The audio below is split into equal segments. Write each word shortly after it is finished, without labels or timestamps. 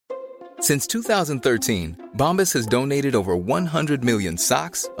Since 2013, Bombas has donated over 100 million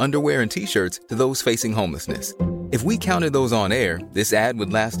socks, underwear, and T-shirts to those facing homelessness. If we counted those on air, this ad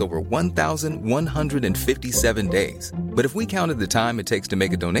would last over 1,157 days. But if we counted the time it takes to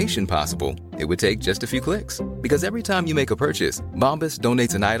make a donation possible, it would take just a few clicks. Because every time you make a purchase, Bombas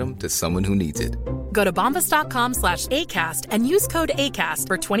donates an item to someone who needs it. Go to bombas.com/ACAST and use code ACAST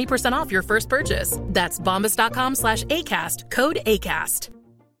for 20% off your first purchase. That's bombas.com/ACAST, code ACAST.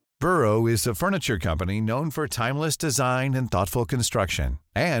 Burrow is a furniture company known for timeless design and thoughtful construction,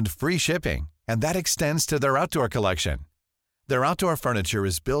 and free shipping, and that extends to their outdoor collection. Their outdoor furniture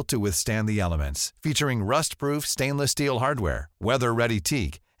is built to withstand the elements, featuring rust-proof stainless steel hardware, weather-ready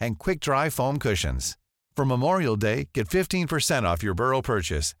teak, and quick-dry foam cushions. For Memorial Day, get 15% off your Burrow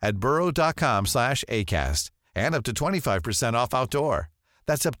purchase at burrow.com/ACAST, and up to 25% off outdoor.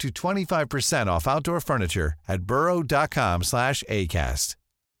 That's up to 25% off outdoor furniture at burrow.com/ACAST.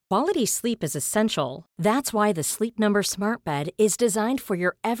 Quality sleep is essential. That's why the Sleep Number Smart Bed is designed for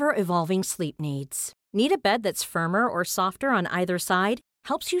your ever-evolving sleep needs. Need a bed that's firmer or softer on either side?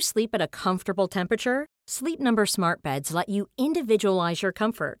 Helps you sleep at a comfortable temperature? Sleep Number Smart Beds let you individualize your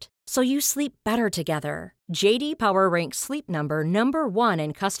comfort, so you sleep better together. J.D. Power ranks Sleep Number #1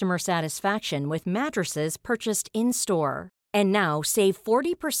 in customer satisfaction with mattresses purchased in-store. And now, save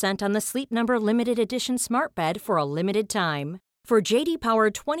 40% on the Sleep Number Limited Edition Smart Bed for a limited time. For J.D. Power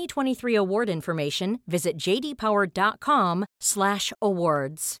 2023 award information, visit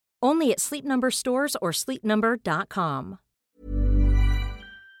jdpower.com/awards. Only at Sleep Number stores or sleepnumber.com.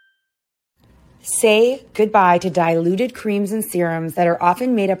 Say goodbye to diluted creams and serums that are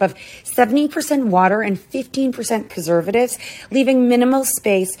often made up of 70% water and 15% preservatives, leaving minimal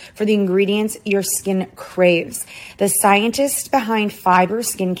space for the ingredients your skin craves. The scientists behind Fiber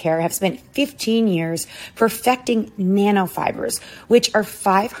Skincare have spent 15 years perfecting nanofibers, which are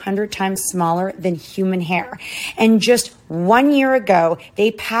 500 times smaller than human hair. And just 1 year ago,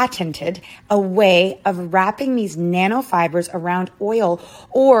 they patented a way of wrapping these nanofibers around oil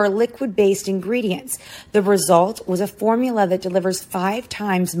or liquid-based ingredients. The result was a formula that delivers 5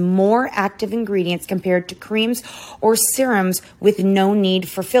 times more active ingredients compared to creams or serums with no need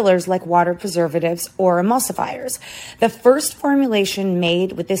for fillers like water preservatives or emulsifiers. The first formulation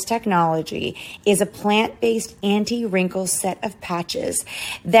made with this technology is a plant-based anti-wrinkle set of patches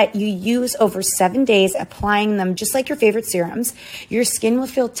that you use over 7 days, applying them just like your favorite serums. Your skin will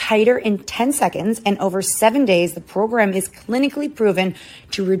feel tighter in 10 seconds, and over 7 days, the program is clinically proven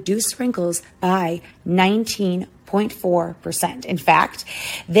to reduce wrinkles by 19.4%. In fact,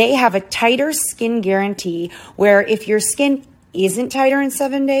 they have a tighter skin guarantee where if your skin isn't tighter in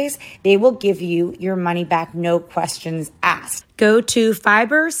 7 days, they will give you your money back, no questions asked. Go to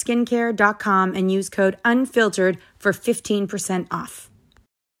fiberskincare.com and use code UNFILTERED for 15% off.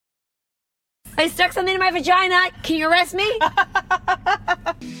 I stuck something in my vagina. Can you arrest me? Drop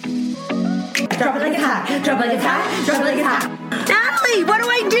it like it's hot. Drop it like it's hot. Drop it like it's hot. Natalie, what do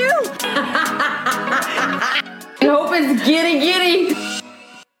I do? I hope it's giddy.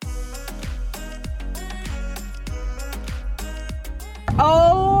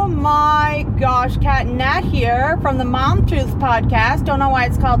 Oh my gosh, Kat and Nat here from the Mom Truths podcast. Don't know why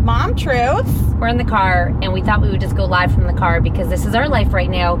it's called Mom Truths. We're in the car, and we thought we would just go live from the car because this is our life right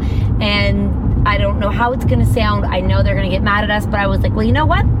now, and I don't know how it's going to sound. I know they're going to get mad at us, but I was like, well, you know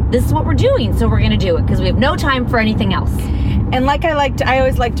what? This is what we're doing, so we're going to do it because we have no time for anything else. And like I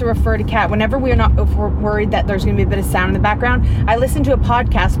always like to refer to Kat, whenever we're worried that there's going to be a bit of sound in the background, I listen to a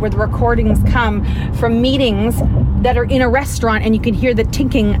podcast where the recordings come from meetings that are in a restaurant, and you can hear the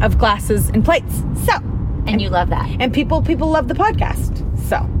tinking of glasses and plates. And you love that. And people love the podcast.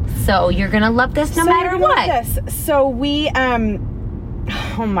 So you're going to love this no matter what. So we, oh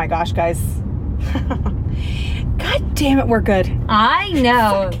my gosh, guys. God damn it, we're good. I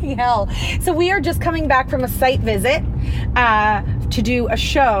know. Fucking hell. So we are just coming back from a site visit to do a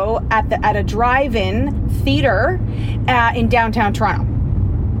show at a drive-in theater in downtown Toronto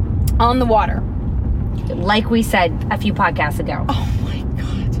on the water. Like we said a few podcasts ago. Oh my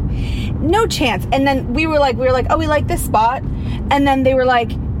God. No chance. And then we were like, oh, we like this spot. And then they were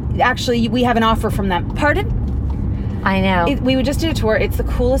like, actually, we have an offer from them. Pardon? I know. We just did a tour. It's the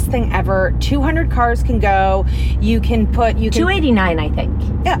coolest thing ever. 200 cars can go. You can 289, I think.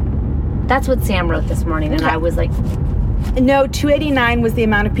 Yeah. That's what Sam wrote this morning, and I was like... No, 289 was the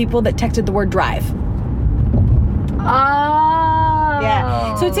amount of people that texted the word drive. Oh.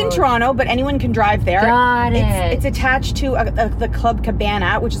 Yeah. So it's in Toronto, but anyone can drive there. Got it. It's attached to the Club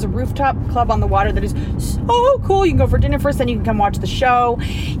Cabana, which is a rooftop club on the water that is so cool. You can go for dinner first, then you can come watch the show.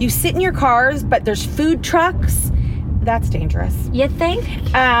 You sit in your cars, but there's food trucks. That's dangerous. You think?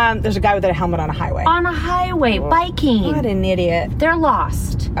 There's a guy without a helmet on a highway. On a highway, biking. What an idiot. They're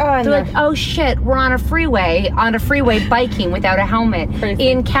lost. Oh, they're like, oh shit, we're on a freeway biking without a helmet. Crazy.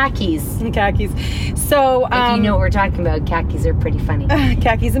 In khakis. In khakis. So, if you know what we're talking about, khakis are pretty funny.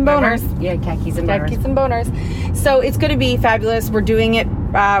 Khakis and boners. Remember? Yeah, khakis and boners. Khakis and boners. So it's going to be fabulous. We're doing it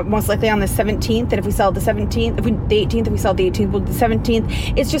most likely on the 17th, and if we sell the 17th, the 18th, if we sell the 18th, we'll do the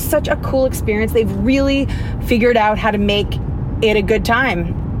 17th. It's just such a cool experience. They've really figured out how to make it a good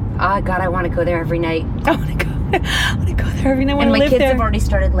time. Oh God, I want to go there every night. I want to go there every night. And my kids have already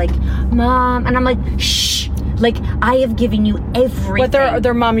started like, Mom, and I'm like, shh, like I have given you everything. But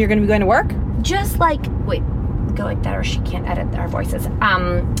their mom, you're going to be going to work? Just like, wait, go like that, or she can't edit our voices.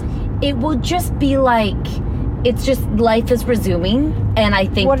 It will just be like, it's just life is resuming, and I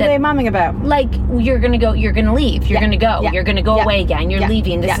think what are they momming about? Like, you're gonna go, you're gonna leave, you're gonna go, you're gonna go away again, you're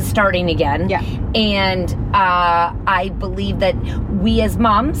leaving, this is starting again. And I believe that we as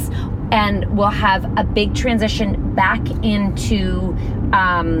moms will have a big transition back into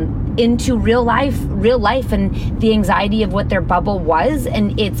real life and the anxiety of what their bubble was,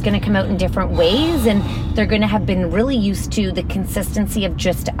 and it's going to come out in different ways, and they're going to have been really used to the consistency of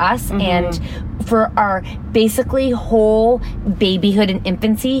just us. And for our basically whole babyhood and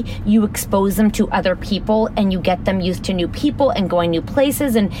infancy, you expose them to other people and you get them used to new people and going new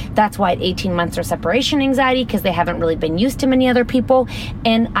places, and that's why at 18 months are separation anxiety, because they haven't really been used to many other people.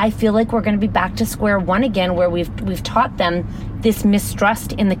 And I feel like we're going to be back to square one again, where we've taught them this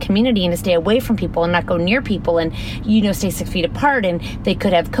mistrust in the community and to stay away from people and not go near people and, stay 6 feet apart, and they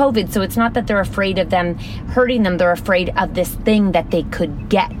could have COVID. So it's not that they're afraid of them hurting them. They're afraid of this thing that they could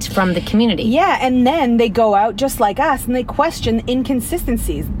get from the community. Yeah, and then they go out just like us and they question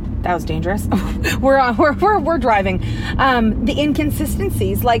inconsistencies. That was dangerous. We're driving. The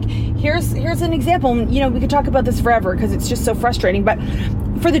inconsistencies, like here's an example. We could talk about this forever because it's just so frustrating, but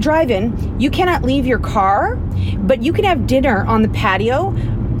for the drive-in, you cannot leave your car, but you can have dinner on the patio,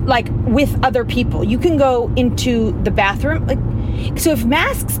 like with other people. You can go into the bathroom. So if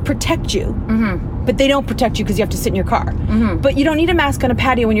masks protect you, but they don't protect you because you have to sit in your car. But you don't need a mask on a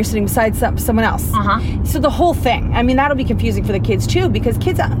patio when you're sitting beside someone else. So the whole thing, that'll be confusing for the kids too, because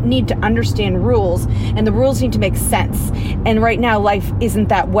kids need to understand rules, and the rules need to make sense. And right now, life isn't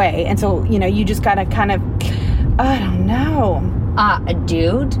that way. And so, you just gotta kind of, I don't know.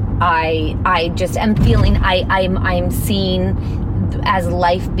 Dude, I just am feeling, I'm seeing as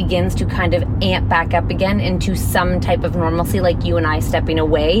life begins to kind of amp back up again into some type of normalcy, like you and I stepping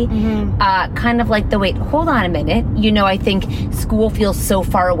away, kind of like wait, hold on a minute. I think school feels so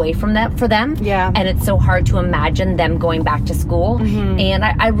far away from that for them. Yeah. And it's so hard to imagine them going back to school. And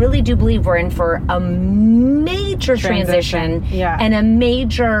I really do believe we're in for a major transition. Yeah. And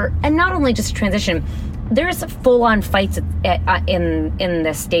not only just transition, there's full-on fights in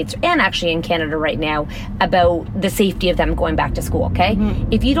the States and actually in Canada right now about the safety of them going back to school, okay?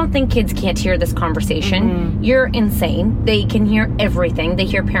 If you don't think kids can't hear this conversation, you're insane. They can hear everything. They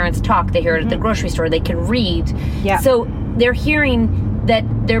hear parents talk. They hear it at the grocery store. They can read. Yeah. So they're hearing that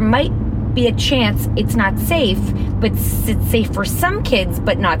there might be a chance it's not safe, but it's safe for some kids,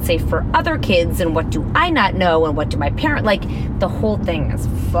 but not safe for other kids. And what do I not know? And what do my parent, the whole thing is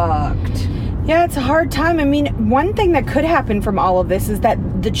fucked. Yeah, it's a hard time. One thing that could happen from all of this is that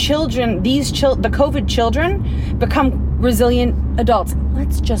the COVID children become resilient adults.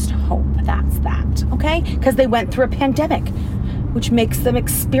 Let's just hope that's that, okay? Because they went through a pandemic, which makes them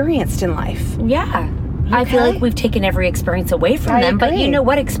experienced in life. Yeah. Okay. I feel like we've taken every experience away from them. Agree. But you know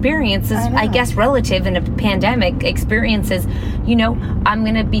what? Experience is, I guess, relative in a pandemic. Experiences, I'm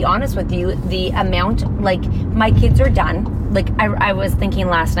going to be honest with you. The amount, my kids are done. I was thinking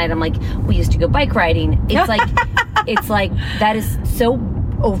last night, I'm like, we used to go bike riding. It's like that is so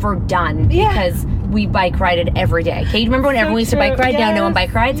overdone because we bike rided every day. Okay, you remember when everyone used to bike ride? Now no one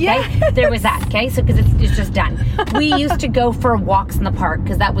bike rides. Okay, there was that. Okay, so because it's just done. We used to go for walks in the park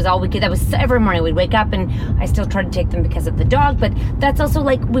because that was all we could. That was every morning we'd wake up, and I still try to take them because of the dog. But that's also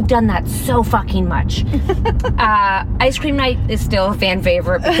we've done that so fucking much. Ice cream night is still a fan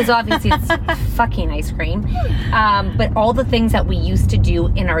favorite because obviously it's fucking ice cream. But all the things that we used to do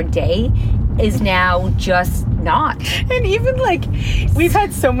in our day is now just not. And even we've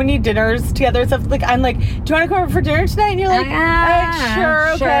had so many dinners together. So I'm like, do you want to come over for dinner tonight? And you're like, sure,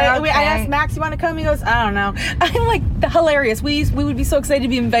 okay. I asked Max, you want to come? He goes, I don't know. I'm like, hilarious. We would be so excited to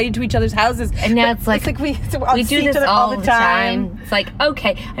be invited to each other's houses. And now it's like we do this all the time. It's like,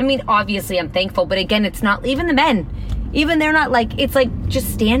 okay. Obviously I'm thankful, but again, it's not even the men. Even they're not it's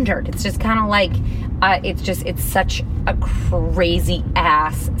just standard. It's just kind of it's such a crazy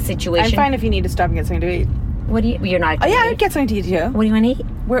ass situation. I'm fine if you need to stop and get something to eat. What do you? You're not. Oh yeah, I'd get something to eat too. What do you want to eat?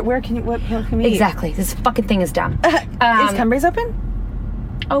 Where can you? What can we eat? Exactly. This fucking thing is dumb. Is Cumbrae's open?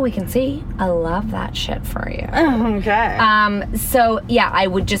 Oh, we can see. I love that shit for you. Okay. So yeah, I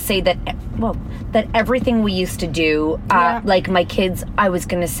would just say that, that everything we used to do, like my kids, I was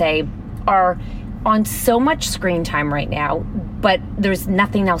gonna say, are on so much screen time right now, but there's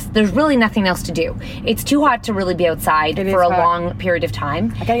nothing else. There's really nothing else to do. It's too hot to really be outside for a long period of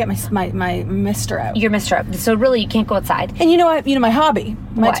time. I gotta get my mister out. Your mister out. So really, you can't go outside. And you know what? You know my hobby,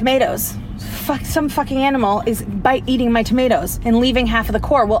 my What? tomatoes. Some fucking animal is eating my tomatoes and leaving half of the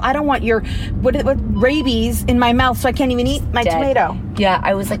core. Well, I don't want your what rabies in my mouth, so I can't even eat my tomato. Yeah,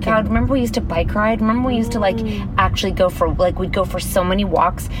 I was like, God, remember we used to bike ride? Remember we used to actually go for we'd go for so many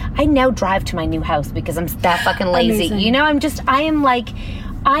walks? I now drive to my new house because I'm that fucking lazy. Amazing. You know,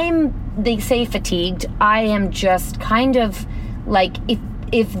 they say fatigued. I am just kind of like,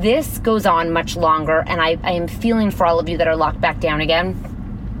 if this goes on much longer, and I am feeling for all of you that are locked back down again,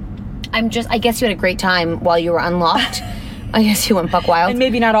 I guess you had a great time while you were unlocked. I guess you went buck wild. And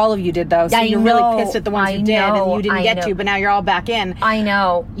maybe not all of you did, though. So you're really pissed at the ones you did and you didn't get to, but now you're all back in. I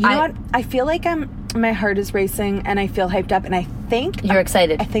know. You know what? I feel like my heart is racing and I feel hyped up and I think... You're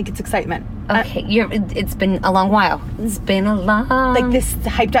excited. I think it's excitement. Okay, it's been a long while. It's been a long... Like this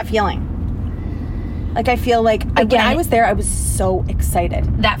hyped up feeling. Like I feel like when I was there, I was so excited.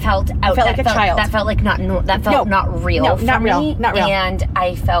 That felt out. I felt like a child. That felt like not real. Not real. Not real. And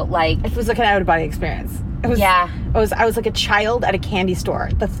I felt like it was like an out of body experience. It was, yeah. I was like a child at a candy store.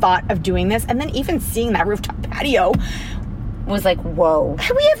 The thought of doing this, and then even seeing that rooftop patio was like, whoa.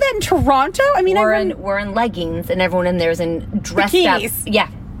 We have that in Toronto. I mean, we're in leggings, and everyone in there is in dressed bikinis. up. Yeah.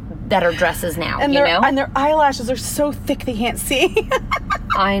 That are dresses now, and you know? And their eyelashes are so thick they can't see.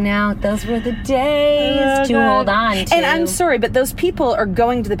 I know. Those were the days to hold on to. And I'm sorry, but those people are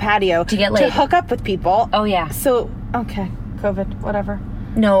going to the patio to get laid. To hook up with people. Oh, yeah. So, okay. COVID, whatever.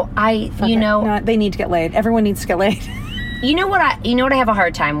 No, No, they need to get laid. Everyone needs to get laid. You know what I have a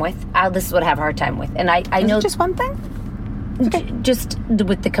hard time with? This is what I have a hard time with. And I know... Is it just one thing? Okay. Just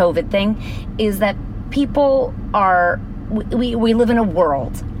with the COVID thing, is that people are... We live in a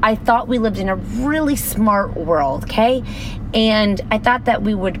world. I thought we lived in a really smart world, okay? And I thought that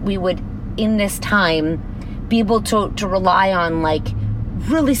we would in this time be able to rely on like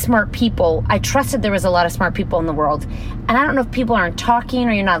really smart people. I trusted there was a lot of smart people in the world. And I don't know if people aren't talking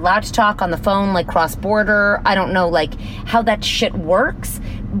or you're not allowed to talk on the phone like cross border. I don't know like how that shit works.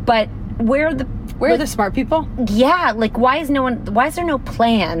 But where are the smart people? Yeah, like why is there no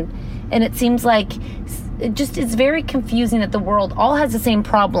plan? And it seems like it's very confusing that the world all has the same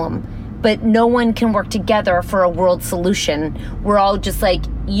problem, but no one can work together for a world solution. We're all just like,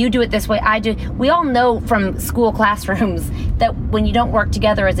 you do it this way, I do. We all know from school classrooms that when you don't work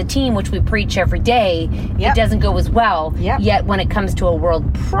together as a team, which we preach every day, It doesn't go as well. Yep. Yet when it comes to a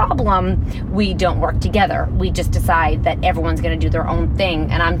world problem, we don't work together. We just decide that everyone's going to do their own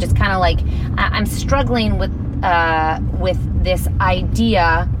thing. And I'm just kind of like, I'm struggling with this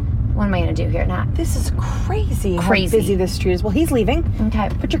idea. What am I going to do here now? This is crazy. How busy this street is. Well, he's leaving. Okay.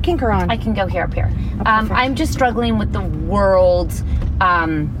 Put your kinker on. I can go here, up here. I'm just struggling with the world,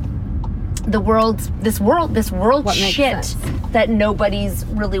 this world shit that nobody's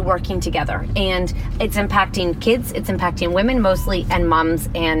really working together. And it's impacting kids, it's impacting women mostly, and moms,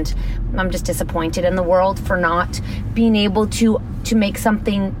 and I'm just disappointed in the world for not being able to make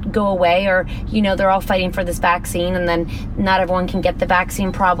something go away. Or, you know, they're all fighting for this vaccine, and then not everyone can get the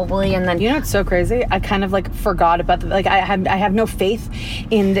vaccine probably, and then... You know what's so crazy? I kind of like forgot about I have no faith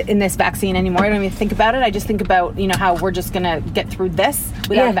in this vaccine anymore. I don't even think about it. I just think about, you know, how we're just gonna get through this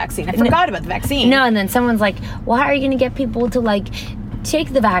without a vaccine. I forgot about the vaccine. No, and then someone's like, well, how are you gonna get people to like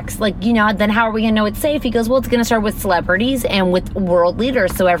take the vax, like, you know, then how are we gonna know it's safe? He goes, well, it's gonna start with celebrities and with world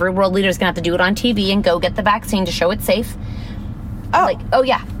leaders, so every world leader is gonna have to do it on TV and go get the vaccine to show it's safe. Oh. Like, oh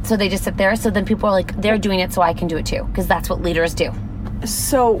yeah, so they just sit there, so then people are like, they're doing it, so I can do it too, because that's what leaders do.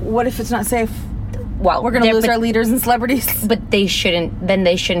 So what if it's not safe? Well, we're gonna lose our leaders and celebrities. But they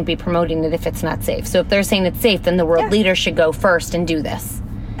shouldn't be promoting it if it's not safe. So if they're saying it's safe, then the world leaders should go first and do this.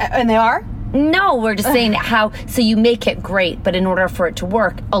 And they are? No, we're just saying so you make it great, but in order for it to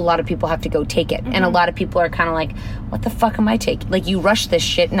work, a lot of people have to go take it. Mm-hmm. And a lot of people are kind of like, what the fuck am I taking? Like, you rush this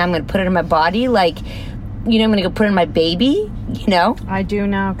shit and I'm going to put it in my body? Like, you know, I'm going to go put it in my baby? You know? I do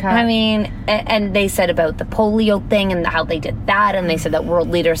now, Kat. I mean, and they said about the polio thing and how they did that, and they said that world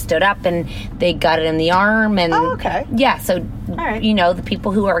leaders stood up and they got it in the arm. And oh, okay. Yeah, so, all right. You know, the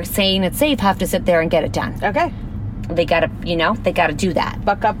people who are saying it's safe have to sit there and get it done. Okay. they gotta do that.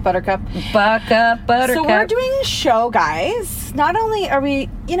 Buck up, buttercup. Buck up, buttercup. So we're doing a show, guys. Not only are we,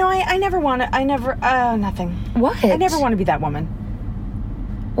 I never want to, nothing. What? I never want to be that woman.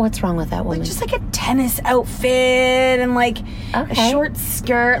 What's wrong with that woman? Like, just like a tennis outfit and like a short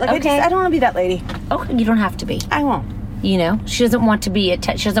skirt. Like, I don't want to be that lady. Okay, you don't have to be. I won't. She doesn't want to be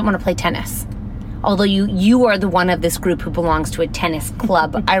she doesn't want to play tennis. Although you are the one of this group who belongs to a tennis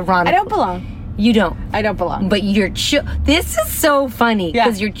club. Ironically. I don't belong. You don't. I don't belong. But this is so funny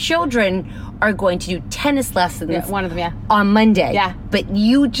because your children are going to do tennis lessons. Yeah, one of them, on Monday. Yeah. But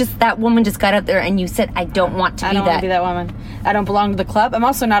that woman just got up there and you said, I don't want to be that. I don't want to be that woman. I don't belong to the club. I'm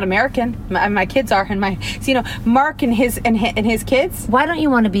also not American. My kids are, and Mark and his kids. Why don't you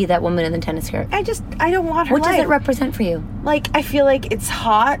want to be that woman in the tennis skirt? I don't want her. What does it represent for you? Like, I feel like it's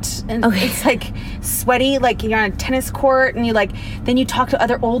hot and it's like sweaty. Like, you're on a tennis court and then you talk to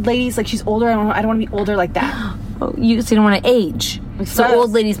other old ladies. Like, she's older. I don't want to be older like that. You don't want to age. So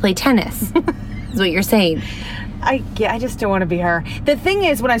old ladies play tennis. Is what you're saying. I just don't want to be her. The thing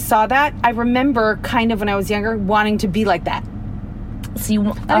is, when I saw that, I remember kind of when I was younger wanting to be like that. So you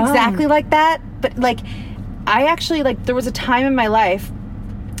not exactly like that, but like I actually there was a time in my life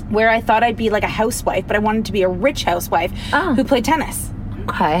where I thought I'd be like a housewife, but I wanted to be a rich housewife who played tennis.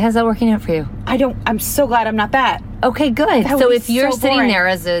 Okay, how's that working out for you? I'm so glad I'm not that. Okay, good. So if you're sitting there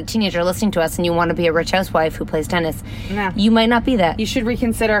as a teenager listening to us and you want to be a rich housewife who plays tennis, you might not be that. You should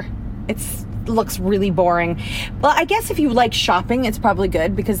reconsider. It looks really boring. Well, I guess if you like shopping, it's probably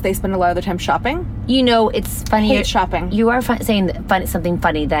good because they spend a lot of their time shopping. It's funny. Hate shopping. You are saying something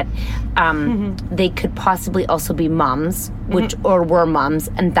funny that they could possibly also be moms, or were moms,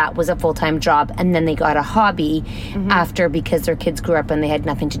 and that was a full-time job, and then they got a hobby after because their kids grew up and they had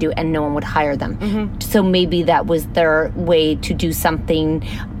nothing to do and no one would hire them. So maybe that was their way to do something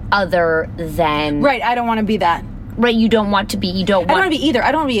other than... Right, I don't want to be that. Right, you don't want to be, I don't want to be either.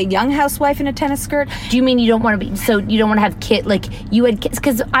 I don't want to be a young housewife in a tennis skirt. Do you mean you don't want to be, so you don't want to have kids, like you had kids?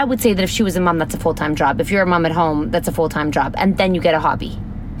 Because I would say that if she was a mom, that's a full-time job. If you're a mom at home, that's a full-time job. And then you get a hobby.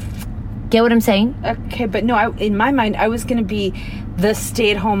 Get what I'm saying? Okay, but no, in my mind, I was going to be the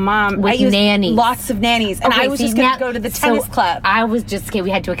stay-at-home mom. With nannies. Lots of nannies. And I was just going to go to the tennis club. I was just scared.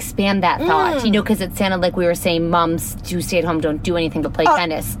 We had to expand that thought, because it sounded like we were saying moms who stay at home don't do anything but play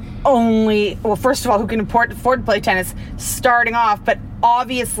tennis. First of all, who can afford to play tennis starting off, but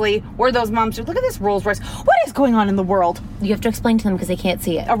obviously we're those moms who, look at this Rolls Royce. What is going on in the world? You have to explain to them because they can't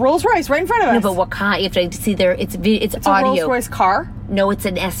see it. A Rolls Royce right in front of us. No, but what kind? You have to see it's audio. It's a Rolls Royce car? No, it's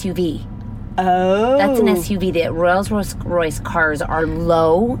an SUV. Oh. That's an SUV. The Rolls Royce cars are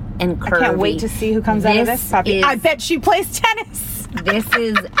low and curvy. I can't wait to see who comes out of this puppy. I bet she plays tennis. This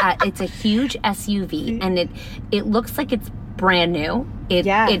is, it's a huge SUV, and it looks like it's brand new.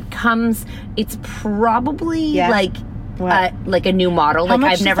 It comes, it's probably like a new model. How like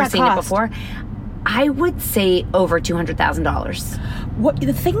much I've never does that seen cost? It before. I would say over $200,000. What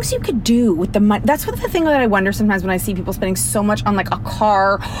the things you could do with the money? That's what the thing that I wonder sometimes when I see people spending so much on like a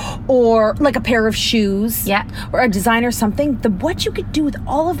car or like a pair of shoes, or a designer something. What you could do with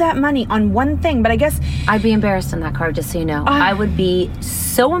all of that money on one thing. But I guess I'd be embarrassed in that car, just so you know. I would be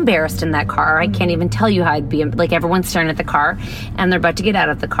so embarrassed in that car. I can't even tell you how I'd be. Like, everyone's staring at the car, and they're about to get out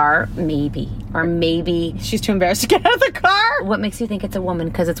of the car. Maybe she's too embarrassed to get out of the car. What makes you think it's a woman?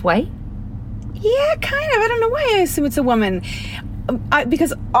 Because it's white? Yeah, kind of. I don't know why I assume it's a woman.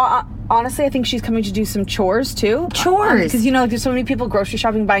 Because honestly, I think she's coming to do some chores too. Chores? Because there's so many people grocery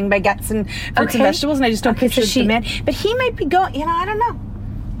shopping, buying baguettes and fruits and vegetables, and I just don't picture the man. But he might be going. I don't know.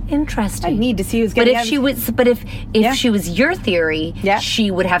 Interesting. I need to see who's getting. But if she was your theory, she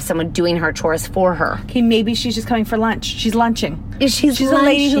would have someone doing her chores for her. Okay, maybe she's just coming for lunch. She's lunching. She's a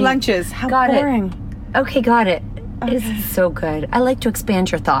lady who lunches. How boring. Okay, got it. Okay. It's so good. I like to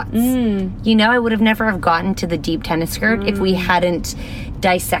expand your thoughts. I would have never have gotten to the deep tennis skirt if we hadn't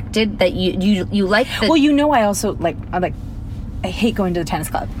dissected that you like the... Well, I also I hate going to the tennis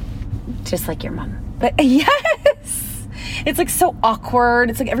club. Just like your mom. But yes! It's like so awkward.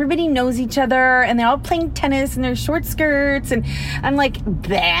 It's like everybody knows each other and they're all playing tennis and they're short skirts and I'm like,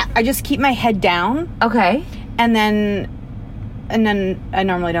 bleh. I just keep my head down. Okay. And then I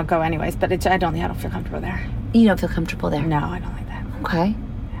normally don't go anyways, but I don't feel comfortable there. You don't feel comfortable there? No, I don't like that. Okay.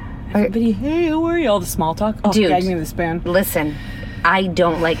 Everybody, hey, how are you? All the small talk. Oh, dude, give me the spoon. Listen, I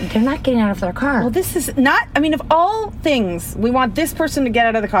don't like... They're not getting out of their car. Well, this is not... I mean, of all things, we want this person to get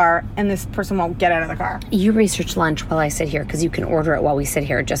out of the car, and this person won't get out of the car. You research lunch while I sit here, because you can order it while we sit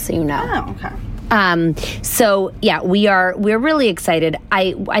here, just so you know. Oh, okay. So yeah, we're really excited.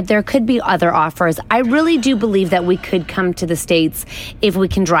 There could be other offers. I really do believe that we could come to the States if we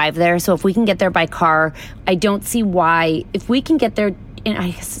can drive there. So if we can get there by car, I don't see why, if we can get there, and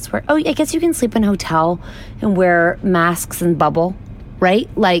I guess it's where, I guess you can sleep in a hotel and wear masks and bubble, right?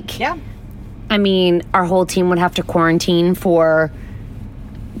 Like, yeah. I mean, our whole team would have to quarantine for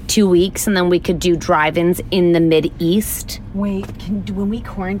 2 weeks, and then we could do drive-ins in the Mid-East. Wait, when we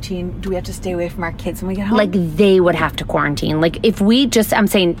quarantine, do we have to stay away from our kids when we get home? Like, they would have to quarantine. Like, I'm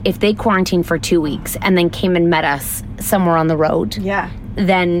saying, if they quarantined for 2 weeks and then came and met us somewhere on the road, yeah,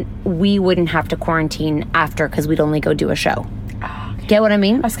 then we wouldn't have to quarantine after, because we'd only go do a show. Oh, okay. Get what I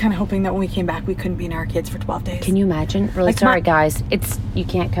mean? I was kind of hoping that when we came back, we couldn't be near our kids for 12 days. Can you imagine? Really sorry, guys. You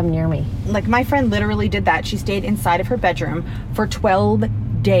can't come near me. Like, my friend literally did that. She stayed inside of her bedroom for 12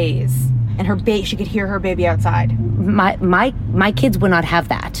 days, and she could hear her baby outside. My kids would not have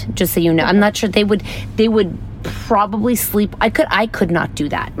that, just so you know. I'm not sure they would probably sleep. I could not do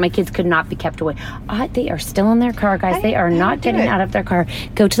that. My kids could not be kept away. They are still in their car, guys. They are not getting out of their car.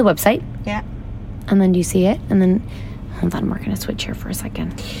 Go to the website. Yeah. And then do you see it? And then hold on, we're gonna switch here for a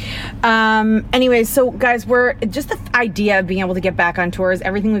second. Anyway, so guys, we're just the idea of being able to get back on tour is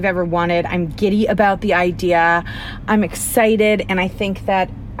everything we've ever wanted. I'm giddy about the idea. I'm excited, and I think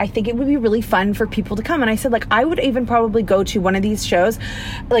it would be really fun for people to come. And I said, like, I would even probably go to one of these shows.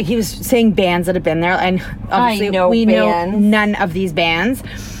 Like, he was saying bands that have been there, and obviously we know none of these bands.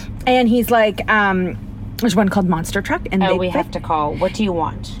 And he's like, there's one called Monster Truck, and we have to call. What do you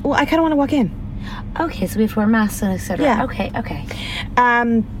want? Well, I kind of want to walk in. Okay, so we have to wear masks and etc. Yeah. Okay.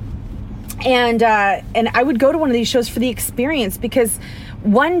 And I would go to one of these shows for the experience, because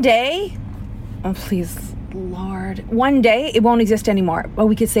one day, oh please, Lord, one day it won't exist anymore. Well,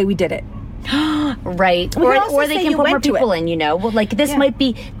 we could say we did it. Right. Or they can put more people in, you know. Well, like,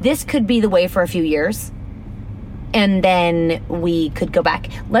 this could be the way for a few years. And then we could go back.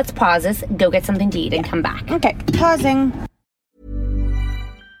 Let's pause this, go get something to eat, and come back. Okay, pausing.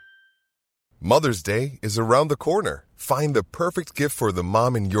 Mother's Day is around the corner. Find the perfect gift for the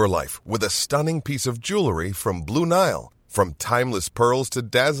mom in your life with a stunning piece of jewelry from Blue Nile. From timeless pearls to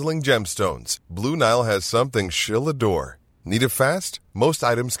dazzling gemstones, Blue Nile has something she'll adore. Need it fast? Most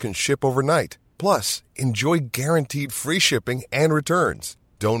items can ship overnight. Plus, enjoy guaranteed free shipping and returns.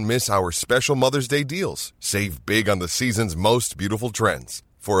 Don't miss our special Mother's Day deals. Save big on the season's most beautiful trends.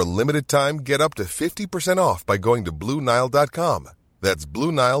 For a limited time, get up to 50% off by going to BlueNile.com. That's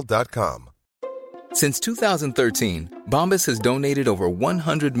BlueNile.com. Since 2013, Bombas has donated over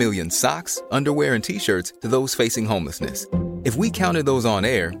 100 million socks, underwear, and T-shirts to those facing homelessness. If we counted those on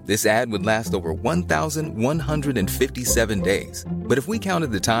air, this ad would last over 1,157 days. But if we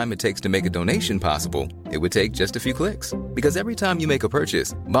counted the time it takes to make a donation possible, it would take just a few clicks. Because every time you make a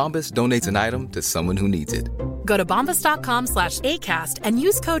purchase, Bombas donates an item to someone who needs it. Go to bombas.com/ACAST and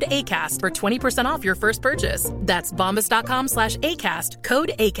use code ACAST for 20% off your first purchase. That's bombas.com/ACAST,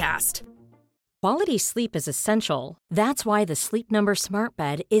 code ACAST. Quality sleep is essential. That's why the Sleep Number Smart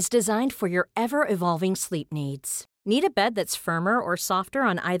Bed is designed for your ever-evolving sleep needs. Need a bed that's firmer or softer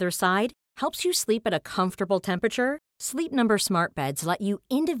on either side? Helps you sleep at a comfortable temperature? Sleep Number Smart Beds let you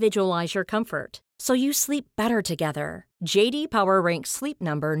individualize your comfort, so you sleep better together. J.D. Power ranks Sleep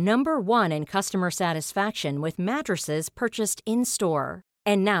Number #1 in customer satisfaction with mattresses purchased in-store.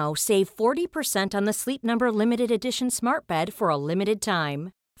 And now, save 40% on the Sleep Number Limited Edition Smart Bed for a limited time.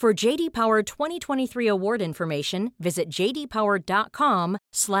 For J.D. Power 2023 award information, visit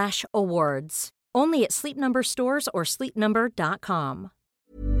jdpower.com/awards. Only at Sleep Number stores or sleepnumber.com.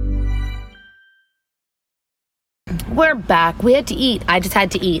 We're back. We had to eat. I just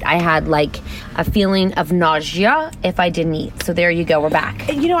had to eat. I had like a feeling of nausea if I didn't eat. So there you go. We're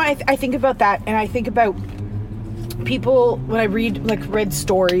back. You know, I think about that, and I think about people when I read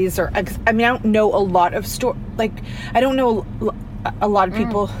stories, or I mean, I don't know a lot of I don't know a lot of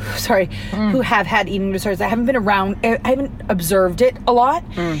people, who have had eating disorders. I haven't been around, I haven't observed it a lot.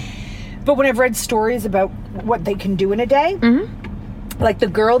 But when I've read stories about what they can do in a day, like the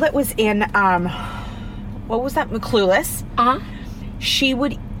girl that was in, what was that, Clueless? She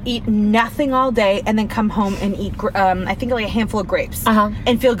would eat nothing all day and then come home and eat, I think, like a handful of grapes,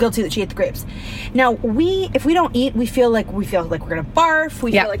 and feel guilty that she ate the grapes. Now, if we don't eat, we feel like we're gonna barf.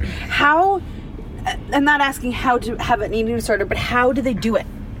 We feel like, how? I'm not asking how to have an eating disorder, but how do they do it?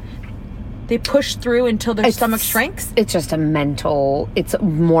 They push through until their stomach shrinks? It's just it's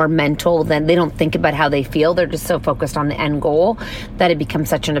more mental than, they don't think about how they feel. They're just so focused on the end goal that it becomes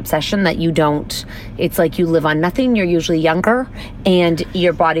such an obsession that it's like you live on nothing. You're usually younger and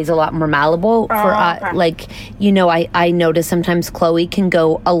your body's a lot more malleable. I notice sometimes Chloe can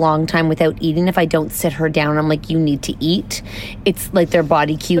go a long time without eating. If I don't sit her down, I'm like, you need to eat. It's like their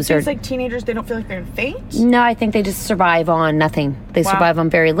body cues are... It's like teenagers, they don't feel like they're in faint? No, I think they just survive on nothing. They survive on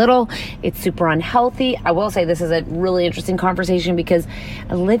very little. It's super unhealthy. I will say this is a really interesting conversation because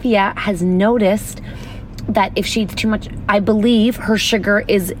Olivia has noticed that if she eats too much, I believe her sugar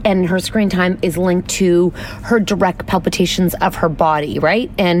and her screen time is linked to her direct palpitations of her body,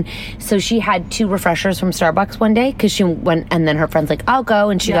 right? And so she had 2 refreshers from Starbucks one day because she went, and then her friend's like, I'll go,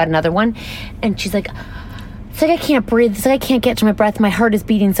 and she got another one, and she's like, it's like I can't breathe. It's like I can't get to my breath. My heart is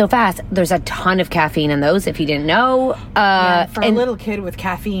beating so fast. There's a ton of caffeine in those, if you didn't know. For a little kid with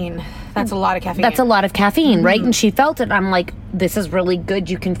caffeine, that's a lot of caffeine. That's a lot of caffeine, right? And she felt it. I'm like, this is really good.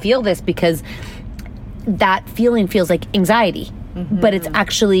 You can feel this because that feeling feels like anxiety. But it's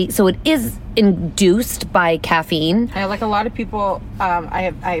actually, so it is induced by caffeine. Like a lot of people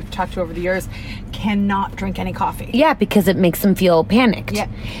I've talked to over the years cannot drink any coffee. Yeah, because it makes them feel panicked. Yeah.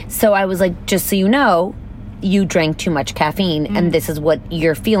 So I was like, just so you know, you drank too much caffeine and this is what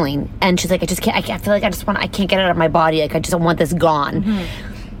you're feeling. And she's like, I feel like I can't get it out of my body. Like I just want this gone.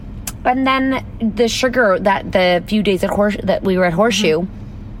 And then the sugar that the few days that we were at Horseshoe,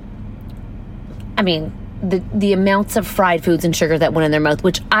 I mean, the amounts of fried foods and sugar that went in their mouth,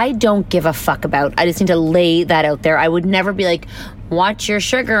 which I don't give a fuck about. I just need to lay that out there. I would never be like, watch your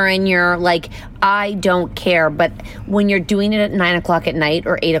sugar and you're like, I don't care. But when you're doing it at 9 o'clock at night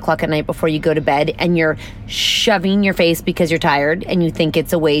or 8 o'clock at night before you go to bed and you're shoving your face because you're tired and you think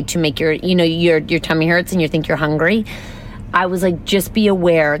it's a way to make your tummy hurts and you think you're hungry, I was like, just be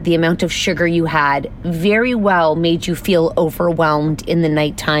aware the amount of sugar you had very well made you feel overwhelmed in the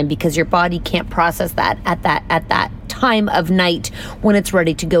nighttime because your body can't process that at that time of night when it's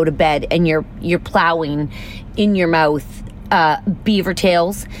ready to go to bed and you're plowing in your mouth beaver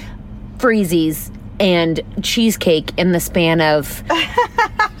tails, freezies, and cheesecake in the span of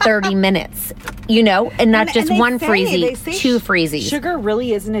 30 minutes, and not just one freezie, 2 freezies. Sugar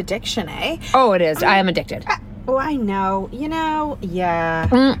really is an addiction, eh? Oh, it is. I am addicted. Oh, I know.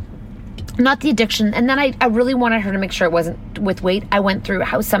 Yeah. Not the addiction. And then I really wanted her to make sure it wasn't with weight. I went through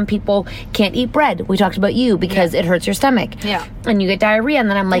how some people can't eat bread. We talked about you because it hurts your stomach. Yeah. And you get diarrhea. And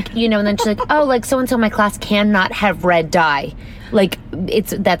then I'm like, and then she's like, oh, like so-and-so in my class cannot have red dye. Like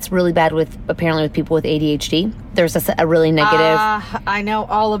that's really bad with people with ADHD. There's a really negative. I know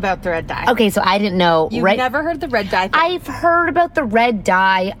all about the red dye. Okay, so I didn't know. You've never heard the red dye thing? I've heard about the red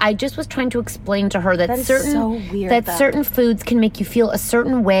dye. I just was trying to explain to her that certain foods can make you feel a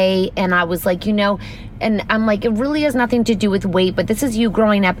certain way, and I was like, and I'm like, it really has nothing to do with weight, but this is you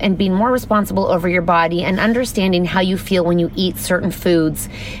growing up and being more responsible over your body and understanding how you feel when you eat certain foods,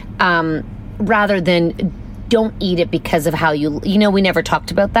 rather than don't eat it because of how we never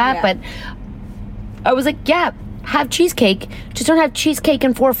talked about that, but I was like, yeah, have cheesecake, just don't have cheesecake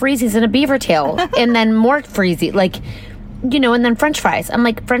and 4 freezies and a beaver tail and then more freezy, and then French fries. I'm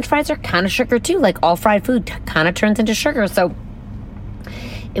like, French fries are kind of sugar too, like all fried food kind of turns into sugar. So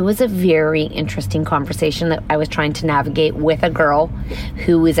it was a very interesting conversation that I was trying to navigate with a girl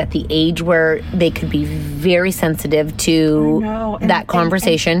who is at the age where they could be very sensitive to that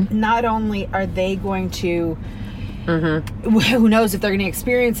conversation. And not only are they going to, who knows if they're going to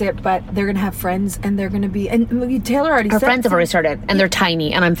experience it, but they're going to have friends and they're going to be, and Taylor already said. Her friends have already started and they're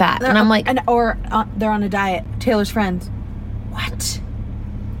tiny and I'm fat. And I'm like. Or they're on a diet. Taylor's friends. What?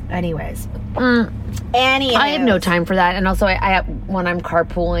 Anyways. I have no time for that. And also, I when I'm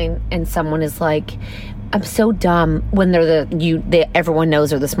carpooling and someone is like, I'm so dumb when everyone knows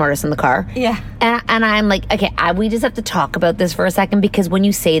they're the smartest in the car. Yeah. And I'm like, okay, we just have to talk about this for a second because when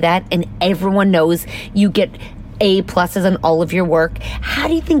you say that and everyone knows you get A+ on all of your work, how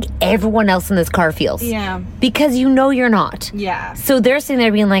do you think everyone else in this car feels? Yeah. Because you're not. Yeah. So they're sitting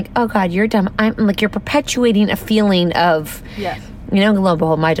there being like, oh God, you're dumb. I'm like, you're perpetuating a feeling of. Yes. Lo and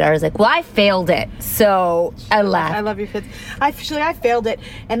behold, my daughter's like, well, I failed it. So I laughed. I love your kids. I failed it.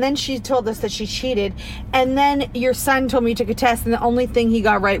 And then she told us that she cheated. And then your son told me he took a test and the only thing he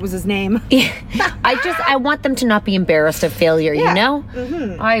got right was his name. Yeah. I want them to not be embarrassed of failure,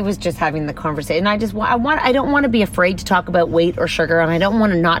 Mm-hmm. I was just having the conversation. I don't want to be afraid to talk about weight or sugar. And I don't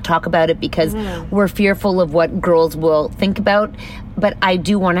want to not talk about it because we're fearful of what girls will think about. But I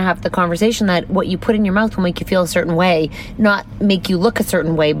do want to have the conversation that what you put in your mouth will make you feel a certain way, not make make you look a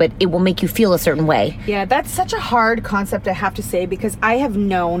certain way, but it will make you feel a certain way. Yeah, that's such a hard concept, I have to say, because I have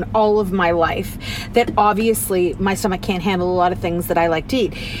known all of my life that obviously my stomach can't handle a lot of things that I like to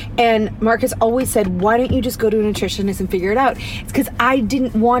eat. And Mark has always said, why don't you just go to a nutritionist and figure it out? It's because I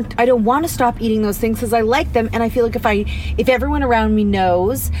don't want to stop eating those things because I like them, and I feel like if everyone around me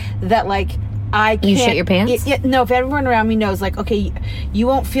knows that, like, I can't... You shit your pants? No, if everyone around me knows, like, okay, you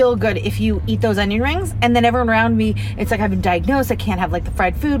won't feel good if you eat those onion rings, and then everyone around me, it's like I've been diagnosed, I can't have, like, the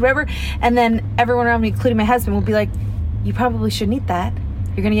fried food, whatever, and then everyone around me, including my husband, will be like, you probably shouldn't eat that.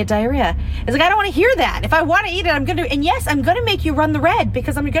 You're going to get diarrhea. It's like, I don't want to hear that. If I want to eat it, I'm going to... And yes, I'm going to make you run the red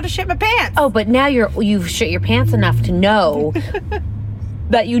because I'm going to shit my pants. Oh, but now you've shit your pants enough to know...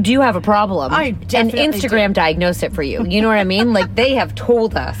 that you do have a problem. I definitely And Instagram diagnosed it for you. You know what I mean? Like, they have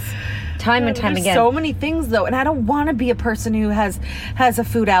told us time and time again. So many things, though, and I don't want to be a person who has a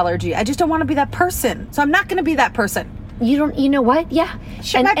food allergy. I just don't want to be that person. So I'm not going to be that person. You know what? Yeah.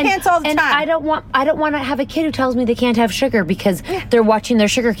 Shit my pants all the time. And I don't want to have a kid who tells me they can't have sugar because they're watching their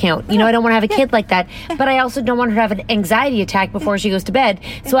sugar count. You know, I don't want to have a kid like that. But I also don't want her to have an anxiety attack before she goes to bed.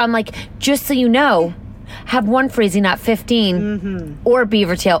 So I'm like, just so you know, have one freezy, not 15, or a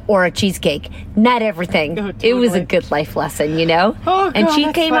beaver tail, or a cheesecake. Not everything. Oh, totally. It was a good life lesson, you know? Oh, God, and she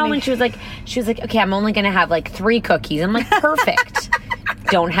that's came funny. home and she was like, okay, I'm only going to have like 3 cookies. I'm like, perfect.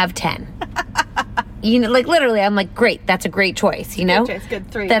 Don't have 10. You know, like, literally, I'm like, great. That's a great choice, you know? Good choice,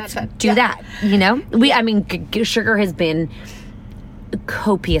 good 3. Do that, you know? I mean, sugar has been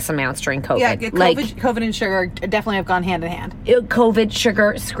copious amounts during COVID. Yeah, COVID and sugar definitely have gone hand in hand. COVID,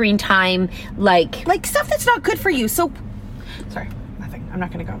 sugar, screen time, like stuff that's not good for you. So, sorry, nothing. I'm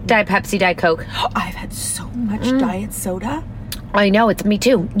not going to go. Diet Pepsi, Diet Coke. I've had so much diet soda. I know, it's me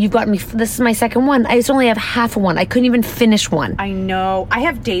too. You've got me. This is my second one. I just only have half of one. I couldn't even finish one. I know. I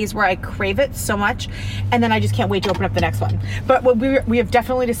have days where I crave it so much, and then I just can't wait to open up the next one. But what we have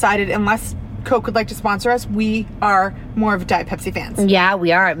definitely decided, unless Coke would like to sponsor us, we are more of Diet Pepsi fans. Yeah,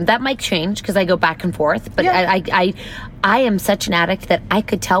 we are. That might change because I go back and forth. But yeah. I am such an addict that I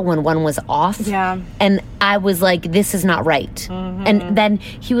could tell when one was off. Yeah. And I was like, this is not right. Mm-hmm. And then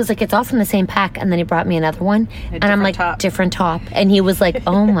he was like, it's all from the same pack. And then he brought me another one. And I'm like, different top. And he was like,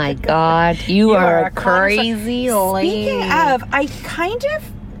 oh my God, you are a crazy lady. Speaking of, I kind of...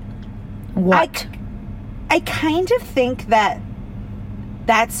 What? I kind of think that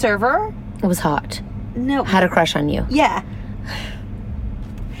server... It was hot. No. Had a crush on you. Yeah.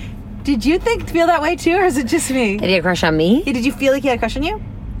 Did you feel that way too, or is it just me? Did he have a crush on me? Yeah, did you feel like he had a crush on you?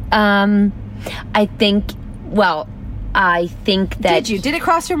 I think that... Did you? Did it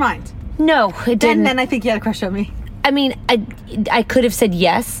cross your mind? No, it didn't. Then I think he had a crush on me. I mean, I could have said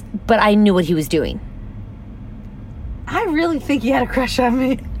yes, but I knew what he was doing. I really think he had a crush on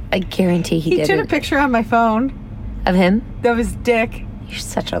me. I guarantee he didn't. He took a picture on my phone. Of him? Of his dick. You're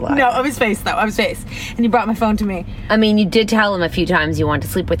such a liar. No, of his face, though. Of his face. And he brought my phone to me. I mean, you did tell him a few times you wanted to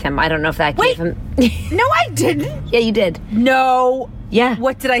sleep with him. I don't know if that gave him... No, I didn't. Yeah, you did. No. Yeah.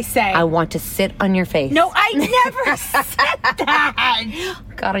 What did I say? I want to sit on your face. No, I never said that.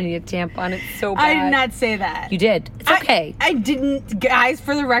 God, I need a tampon. It's so bad. I did not say that. You did. It's okay. I didn't. Guys,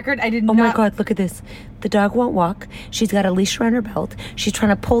 for the record, I did not. Oh my God, look at this. The dog won't walk. She's got a leash around her belt. She's trying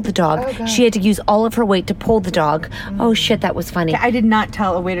to pull the dog. Oh, God. She had to use all of her weight to pull the dog. Oh shit, that was funny. I did not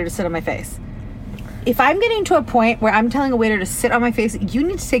tell a waiter to sit on my face. If I'm getting to a point where I'm telling a waiter to sit on my face, you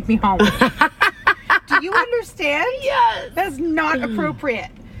need to take me home. Do you understand? Yes. That's not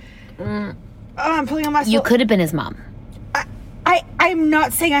appropriate. Oh, I'm pulling on myself. You could have been his mom. I'm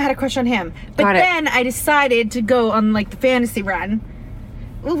not saying I had a crush on him. But then I decided to go on, like, the fantasy run.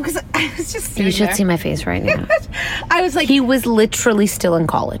 Well, because I was just sitting You should there. see my face right now. I was like... He was literally still in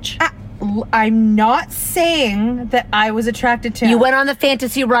college. I'm not saying that I was attracted to him. You went on the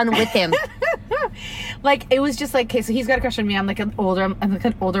fantasy run with him. Like, it was just like, okay, so he's got a crush on me. I'm like an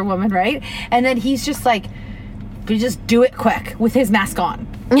older woman, right? And then he's just like, we just do it quick with his mask on.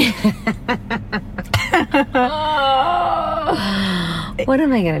 What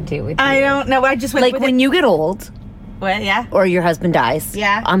am I going to do with you? I don't know. I just went like with when you get old. What? Yeah. Or your husband dies.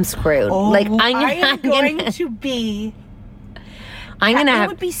 Yeah. I'm screwed. Oh, like I am going to be. I'm gonna It have.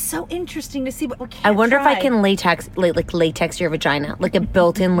 would be so interesting to see, but we can't. I wonder if I try. can latex your vagina, like a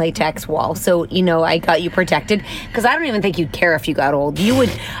built-in latex wall. So I got you protected. Because I don't even think you'd care if you got old. You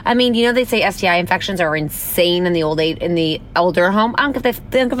would. I mean, they say STI infections are insane in the older home. I don't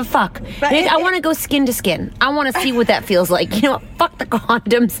give a fuck. But I want to go skin to skin. I want to see what that feels like. You know what? Fuck the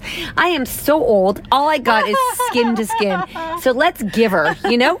condoms. I am so old. All I got is skin to skin. So let's give her.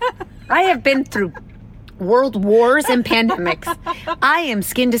 I have been through world wars and pandemics. I am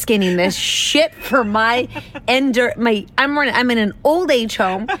skin to skinning this shit for I'm in an old age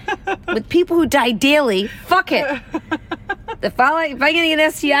home with people who die daily. Fuck it. If I'm gonna get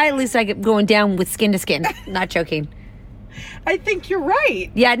an STI, at least I get going down with skin to skin. Not joking. I think you're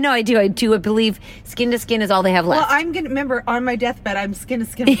right. Yeah, no, I do. I believe skin to skin is all they have left. Well, I'm going to remember on my deathbed, I'm skin to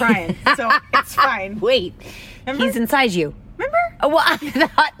skin Brian. So it's fine. Wait. Remember? He's inside you. Remember? Oh, well, I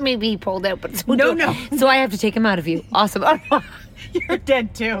thought maybe he pulled out, but No. So I have to take him out of you. Awesome. Oh, You're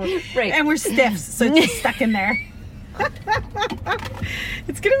dead too. Right. And we're stiffs, so it's just stuck in there.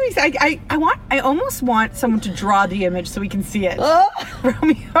 It's gonna be. I almost want someone to draw the image so we can see it.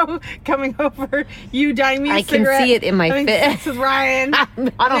 Romeo coming over, you dying me a cigarette. I can see it in my face. With Ryan,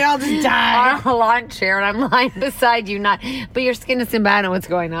 they all just die on a lawn chair, and I'm lying beside you. But your skin is skin. I know what's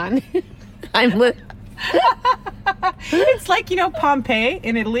going on. It's like, Pompeii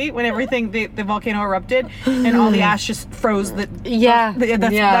in Italy when everything, the volcano erupted and all the ash just froze.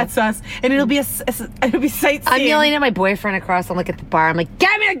 That's us. And it'll be sightseeing. I'm yelling at my boyfriend across the at the bar. I'm like,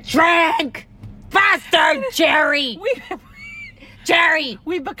 "Get me a drink! Faster, Jerry! Jerry!"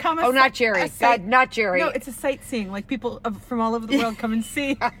 We become not Jerry. God, not Jerry. No, it's a sightseeing. Like people from all over the world come and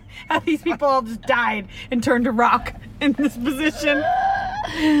see how these people all just died and turned to rock in this position.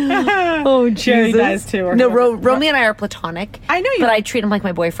 Oh, Jerry dies too. No, Romeo and I are platonic. I know you. But I treat him like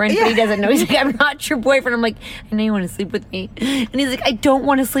my boyfriend, but he doesn't know. He's like, "I'm not your boyfriend." I'm like, "I know you want to sleep with me." And he's like, "I don't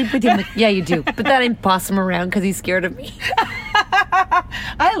want to sleep with you." I'm like, "Yeah, you do." But then I boss him around because he's scared of me.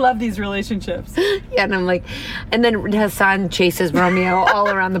 I love these relationships. Yeah, and I'm like, and then Hassan chases Romeo all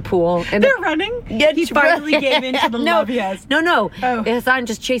around the pool. And they're running? Yeah, he finally gave in to the love he has. No. Oh. Hassan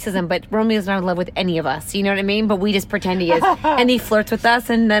just chases him, but Romeo's not in love with any of us. You know what I mean? But we just pretend he is. And he flirts with us,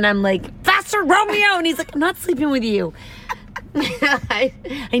 and then I'm like, "Faster, Romeo!" And he's like, "I'm not sleeping with you." I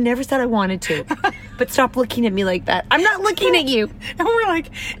never said I wanted to. But stop looking at me like that. I'm not looking at you. And we're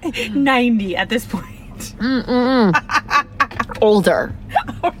like 90 at this point. Older.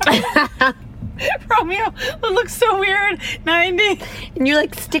 Romeo, it looks so weird. 90. And you're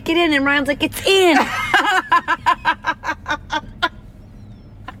like, "Stick it in." And Ryan's like, "It's in."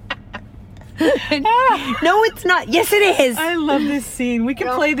 No, it's not. Yes, it is. I love this scene. We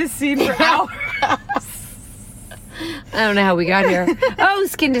can play this scene for hours. I don't know how we got here. Oh,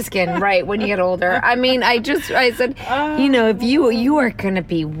 skin to skin, right, when you get older. I mean, I said, if you are going to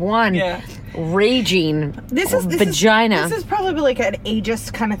be one raging vagina. This is probably like an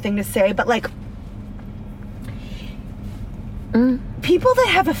ageist kind of thing to say, but like, people that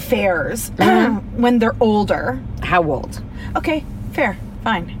have affairs when they're older. How old? Okay, fair,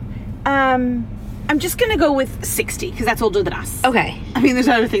 fine. I'm just going to go with 60 because that's older than us. Okay. I mean, there's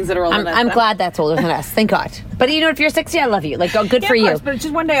other things that are older than us. I'm glad that's older than us. Thank God. But if you're 60, I love you. Like, good for of course, you. But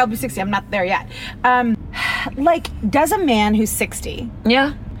just one day I'll be 60. I'm not there yet. Does a man who's 60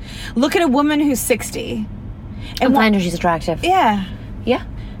 look at a woman who's 60 and find her she's attractive? Yeah. Yeah.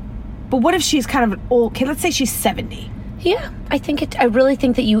 But what if she's kind of an old kid? Let's say she's 70. Yeah, I really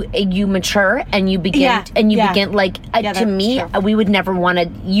think that you mature and you begin to me, true. We would never want to.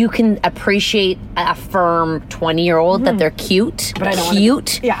 You can appreciate a firm 20-year-old that they're cute,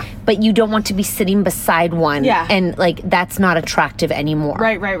 but you don't want to be sitting beside one, and that's not attractive anymore.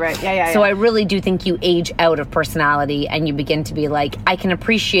 Right. Yeah. So I really do think you age out of personality and you begin to be like, I can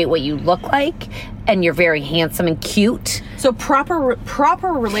appreciate what you look like, and you're very handsome and cute. So proper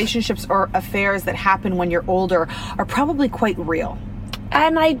relationships or affairs that happen when you're older are probably quite real.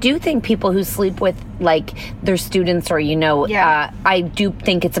 And I do think people who sleep with their students or I do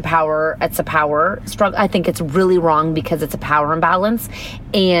think it's a power struggle. I think it's really wrong because it's a power imbalance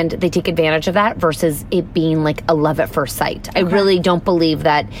and they take advantage of that versus it being like a love at first sight. Okay. I really don't believe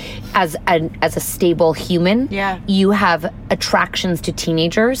that as a stable human, you have attractions to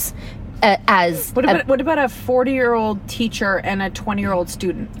teenagers. What about a 40-year-old teacher and a 20-year-old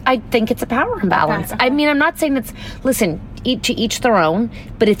student? I think it's a power imbalance. Okay. I mean, I'm not saying it's, listen, to each their own,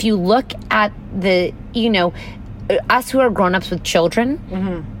 but if you look at the, us who are grown-ups with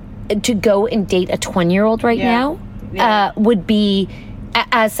children, to go and date a 20-year-old now would be,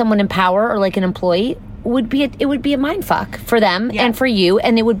 as someone in power or like an employee, it would be a mind fuck for them and for you,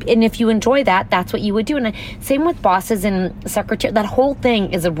 and if you enjoy that, that's what you would do. And same with bosses and secretary. That whole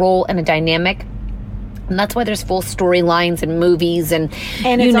thing is a role and a dynamic, and that's why there's full storylines and movies and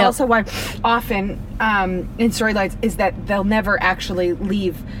it's also why often in storylines is that they'll never actually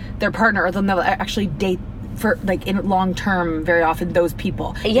leave their partner, or they'll never actually date for in long term. Very often those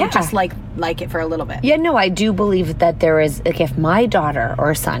people just like it for a little bit. I do believe that there is, if my daughter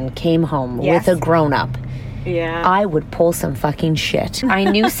or son came home with a grown-up, I would pull some fucking shit. I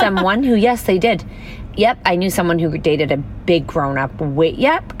knew someone who, yes, they did, Yep, I knew someone who dated a big grown-up.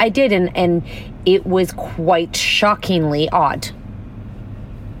 Yep, I did, and it was quite shockingly odd.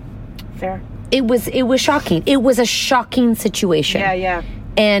 Fair. It was shocking. It was a shocking situation. Yeah.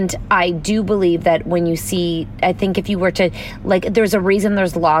 And I do believe that when you see, I think if you were to, like, there's a reason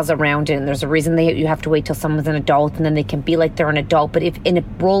there's laws around it, and there's a reason you have to wait till someone's an adult, and then they can be like they're an adult. But if in a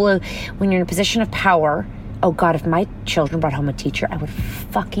role of, when you're in a position of power, oh God, if my children brought home a teacher, I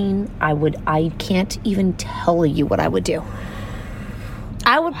can't even tell you what I would do.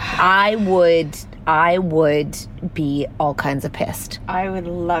 I would be all kinds of pissed. I would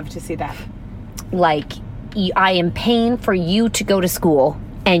love to see that. Like, I am paying for you to go to school,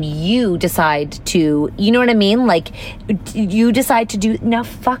 and you decide to, you know what I mean? Like, you decide to do, no,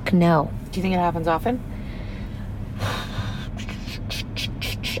 fuck no. Do you think it happens often?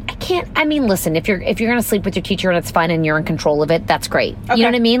 I can't, I mean, listen, if you're going to sleep with your teacher and it's fun and you're in control of it, that's great. Okay. You know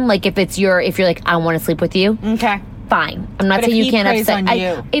what I mean? Like, if you're like, I want to sleep with you. Okay. Fine. I'm not saying you can't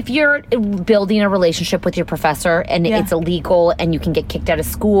upset. If you're building a relationship with your professor and it's illegal and you can get kicked out of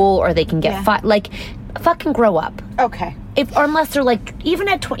school or they can get like, fucking grow up. Okay. Unless they're like, even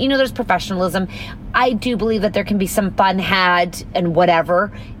at 20, there's professionalism. I do believe that there can be some fun had and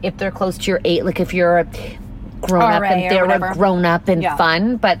whatever if they're close to your age. Like if you're a grown up and they're grown up and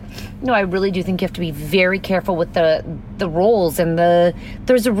fun. But no, I really do think you have to be very careful with the roles and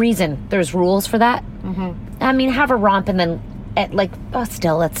there's a reason. There's rules for that. Mm-hmm. I mean, have a romp and then that's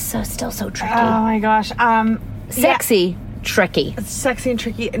still so tricky. Oh my gosh. Sexy, tricky. It's sexy and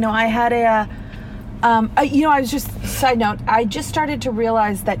tricky. No, I had I was just, side note, I just started to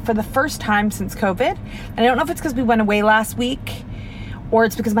realize that for the first time since COVID, and I don't know if it's because we went away last week or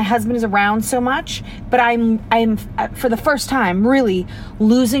it's because my husband is around so much, but I'm for the first time really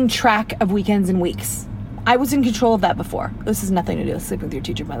losing track of weekends and weeks. I was in control of that before. This has nothing to do with sleeping with your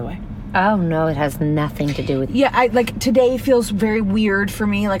teacher, by the way. Oh no, it has nothing to do with you. Yeah, today feels very weird for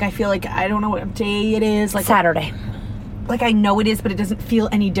me. Like I feel like I don't know what day it is. Like Saturday. Like I know it is, but it doesn't feel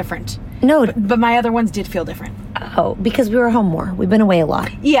any different. No. But my other ones did feel different. Oh, because we were home more. We've been away a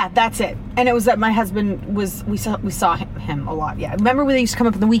lot. Yeah, that's it. And it was that my husband we saw him a lot. Yeah. Remember when they used to come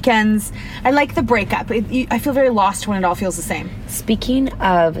up on the weekends? I like the breakup. I feel very lost when it all feels the same. Speaking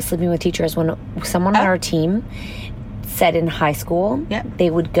of sleeping with teachers, when someone on our team said in high school,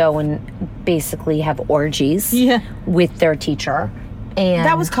 they would go and basically have orgies with their teacher. And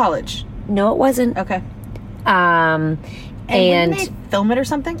that was college. No, it wasn't. Okay. And wouldn't they film it or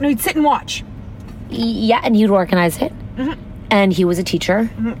something? No, he'd sit and watch. Yeah, and he'd organize it. Mm-hmm. And he was a teacher.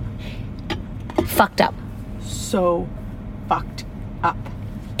 Mm-hmm. Fucked up. So fucked up.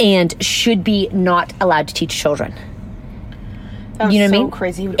 And should be not allowed to teach children. That was you know so what I mean?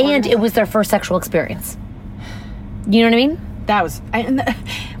 Crazy. And it was their first sexual experience. You know what I mean? That was...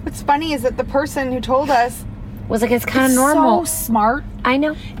 what's funny is that the person who told us was like, it's kind of normal. So smart. I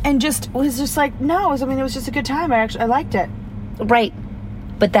know. And was just like, no, it was just a good time. I liked it. Right.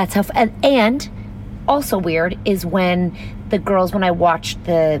 But that's how... And also weird is when the girls, when I watched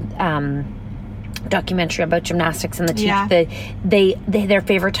the documentary about gymnastics and the teacher, their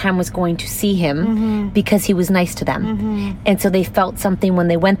favorite time was going to see him because he was nice to them. And so they felt something when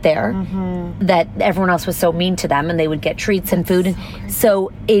they went there that everyone else was so mean to them, and they would get treats and food.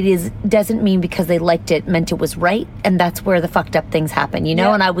 So it doesn't mean because they liked it meant it was right, and that's where the fucked up things happen, you know?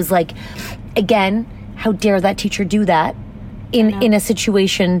 Yeah. And I was like, again, how dare that teacher do that in a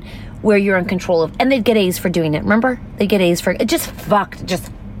situation where you're in control of, and they'd get A's for doing it, remember? They'd get A's for it. Just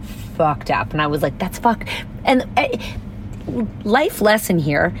fucked up. And I was like, that's fucked. And life lesson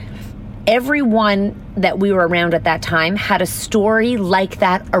here, everyone that we were around at that time had a story like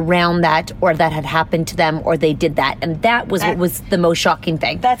that around that, or that had happened to them, or they did that. And that was what was the most shocking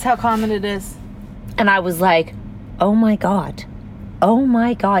thing. That's how common it is. And I was like, oh my God.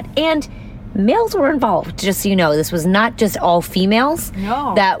 And males were involved, just so you know. This was not just all females.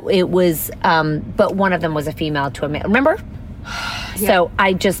 No. That it was, but one of them was a female to a male. Remember? Yeah. So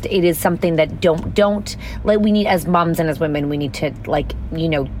it is something that don't like, we need, as moms and as women, we need to, like, you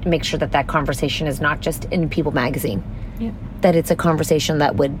know, make sure that conversation is not just in People magazine. Yeah. That it's a conversation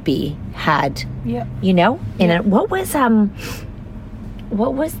that would be had. Yeah. You know? And what was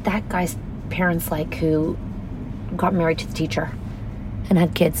that guy's parents like who got married to the teacher and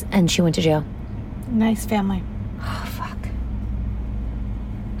had kids and she went to jail? Nice family. Oh, fuck.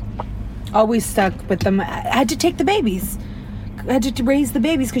 Always stuck with them. I had to take the babies. I had to raise the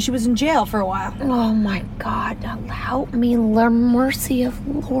babies because she was in jail for a while. Oh my God. Now help me, mercy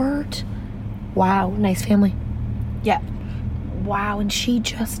of Lord. Wow. Nice family. Yeah. Wow. And she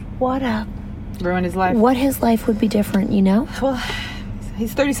just, ruined his life. What his life would be different, you know? Well,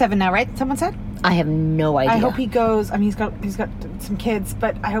 he's 37 now, right? Someone said? I have no idea. I hope he goes. I mean, he's got some kids,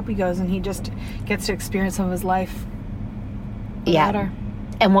 but I hope he goes and he just gets to experience some of his life. Yeah. Her.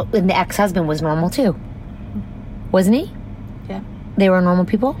 And the ex-husband was normal too, wasn't he? Yeah. They were normal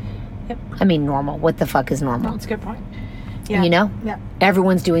people? Yep. I mean, normal. What the fuck is normal? That's a good point. Yeah. You know? Yeah.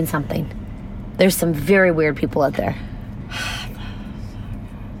 Everyone's doing something. There's some very weird people out there.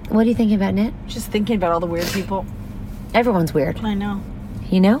 What are you thinking about, Nit? Just thinking about all the weird people. Everyone's weird. I know.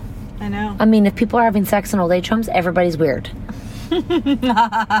 You know? I know. I mean, if people are having sex in old age homes, everybody's weird. Oh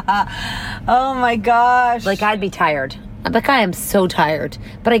my gosh. Like, I'd be tired. Like, I am so tired.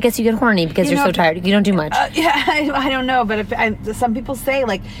 But I guess you get horny because you're so tired. You don't do much. Yeah, I don't know. But some people say,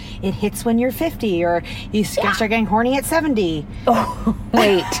 like, it hits when you're 50 or you start getting horny at 70. Oh,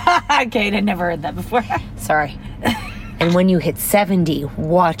 wait. Okay, I'd never heard that before. Sorry. And when you hit 70,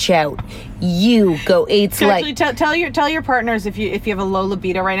 watch out. You go AIDS Actually, like... tell your partners if you have a low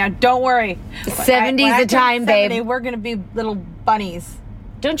libido right now. Don't worry. 70's the time, 70, babe. We're going to be little bunnies.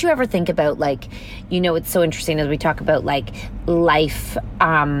 Don't you ever think about, like, you know, it's so interesting as we talk about, like,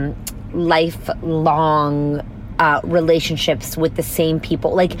 lifelong relationships with the same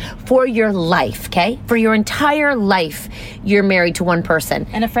people. Like, for your life, okay? For your entire life, you're married to one person.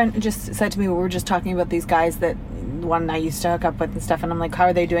 And a friend just said to me, we were just talking about these guys that one I used to hook up with and stuff, and I'm like, how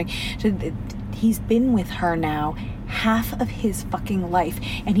are they doing? He's been with her now half of his fucking life,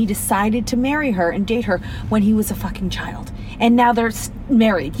 and he decided to marry her and date her when he was a fucking child, and now they're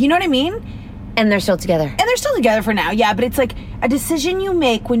married. You know what I mean? And they're still together. And they're still together for now, yeah, but it's like a decision you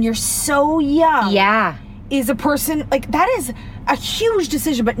make when you're so young. Yeah. Is a person, like, that is a huge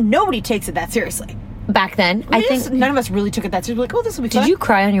decision, but nobody takes it that seriously. Back then, I think none of us really took it that seriously. Like, oh, this will be fun. Did you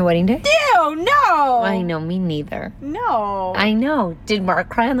cry on your wedding day? Ew, no. I know, me neither. No. I know. Did Mark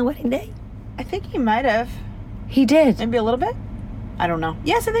cry on the wedding day? I think he might have. He did. Maybe a little bit? I don't know.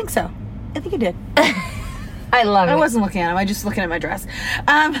 Yes, I think so. I think he did. I love it. I wasn't looking at him. I was just looking at my dress.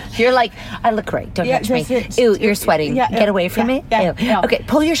 You're like, I look great. Don't touch me. Ew, you're sweating. Get away from me. Yeah, Ew. no. Okay,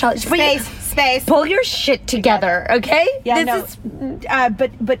 pull your Space. Pull your shit together, okay? Yeah,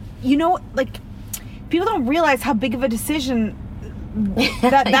 but you know, like, people don't realize how big of a decision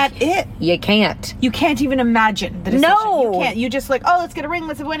that it. You can't. You can't even imagine the decision. No. You can't. You just like, oh, let's get a ring.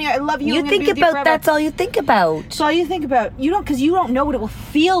 Let's have a wedding. I love you. You think about, that's all you think about. That's all you think about. You don't, because you don't know what it will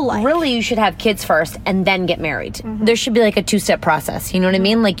feel like. Really, you should have kids first and then get married. Mm-hmm. There should be like a 2-step process. You know what I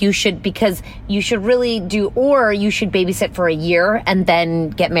mean? Like, you should, because you should really do, or you should babysit for a year and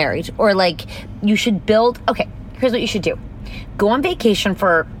then get married. Or like, you should build, okay, here's what you should do. Go on vacation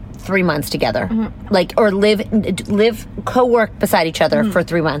for 3 months together, like, or live co-work beside each other for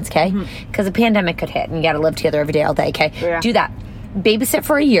 3 months, okay? Because the pandemic could hit and you got to live together every day, all day, okay? Yeah. Do that. Babysit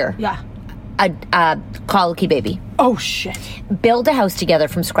for a year. Yeah. A colicky baby. Oh shit. Build a house together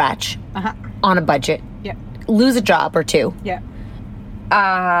from scratch on a budget. Yeah. Lose a job or two. Yeah.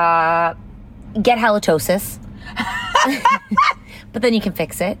 Get halitosis. But then you can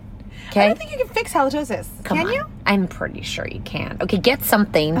fix it. Okay? I don't think you can fix halitosis. Can you? I'm pretty sure you can. Okay, get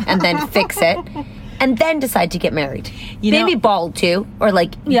something and then fix it, and then decide to get married. Maybe bald too, or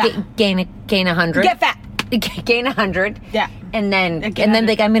like gain 100. Get fat. Gain 100. Yeah. And then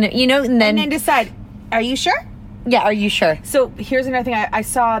like I'm gonna, and then decide. Are you sure? Yeah. Are you sure? So here's another thing. I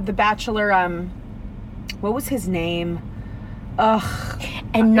saw The Bachelor. What was his name?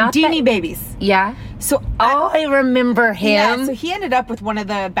 And not Deanie Babies. Yeah. So I remember him. Yeah, so he ended up with one of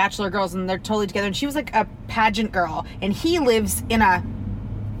the Bachelor girls, and they're totally together. And she was like a pageant girl, and he lives in a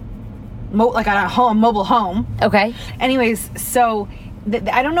mobile home. Okay. Anyways, so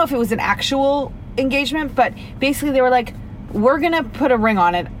I don't know if it was an actual engagement, but basically they were like, we're gonna put a ring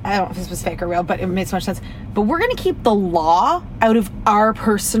on it. I don't know if this was fake or real, but it made so much sense. But we're gonna keep the law out of our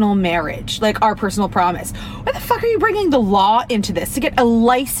personal marriage, like our personal promise. Why the fuck are you bringing the law into this to get a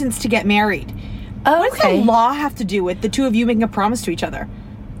license to get married? Oh, what does the law have to do with the two of you making a promise to each other?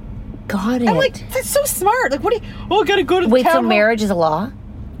 Got it. I'm like, that's so smart. Like, what do you? Oh, I gotta go to the Wait, town so hall. marriage is a law?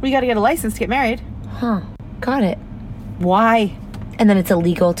 We gotta get a license to get married. Huh. Got it. Why? And then it's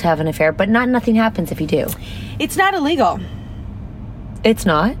illegal to have an affair, but nothing happens if you do. It's not illegal. It's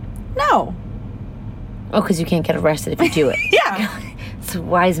not? No. Oh, because you can't get arrested if you do it. Yeah. So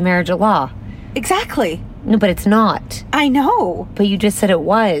why is marriage a law? Exactly. No, but it's not. I know. But you just said it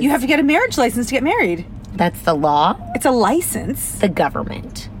was. You have to get a marriage license to get married. That's the law? It's a license. The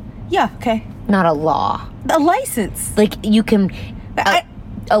government. Yeah, okay. Not a law. A license. Like, you can...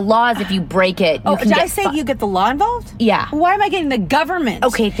 a law is if you break it. You did I say you get the law involved? Yeah. Why am I getting the government?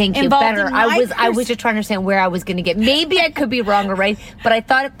 Okay, thank you. Better. I was just trying to understand where I was going to get. Maybe I could be wrong or right, but I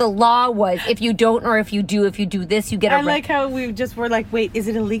thought if the law was if you don't or if you do this, you get. I like how we just were like, wait, is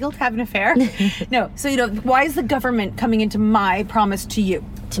it illegal to have an affair? No. So why is the government coming into my promise to you?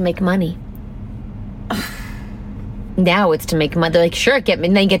 To make money. Now it's to make money. They're like, sure,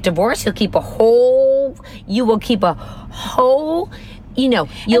 and then get divorced. You will keep a whole.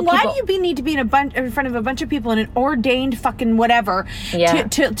 And why do you need to be in front of a bunch of people in an ordained fucking whatever? Yeah.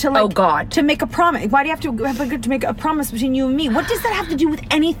 To make a promise. Why do you have to make a promise between you and me? What does that have to do with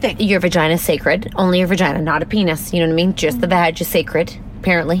anything? Your vagina is sacred. Only your vagina, not a penis. You know what I mean? Just the vag is sacred,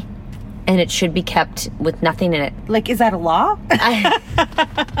 apparently. And it should be kept with nothing in it. Like, is that a law?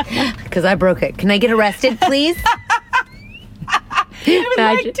 Because I broke it. Can I get arrested, please? I would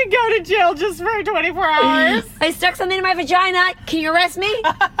like to go to jail just for 24 hours. I stuck something in my vagina. Can you arrest me?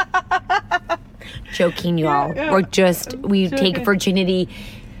 Joking, y'all. We take virginity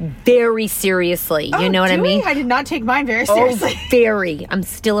very seriously. You know what I mean? I did not take mine very seriously. Oh, very. I'm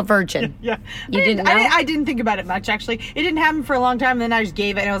still a virgin. Yeah. You didn't know? I didn't think about it much, actually. It didn't happen for a long time, and then I just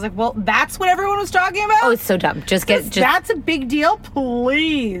gave it, and I was like, well, that's what everyone was talking about? Oh, it's so dumb. That's a big deal?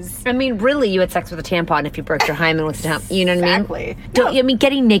 Please. I mean, really, you had sex with a tampon if you broke your hymen with a tampon. You know what I mean? Exactly. I mean,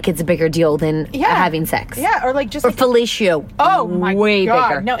 getting naked's a bigger deal than having sex. Yeah, or just fellatio. Oh, my way God.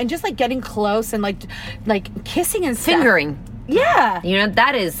 Bigger. No, and just getting close and like kissing and stuff. Fingering. Yeah.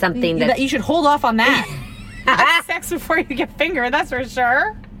 That is something that you should hold off on that. Have sex before you get fingered, that's for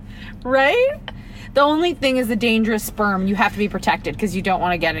sure. Right? The only thing is the dangerous sperm. You have to be protected because you don't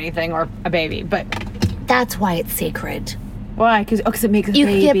want to get anything or a baby. But that's why it's sacred. Why? Because it makes a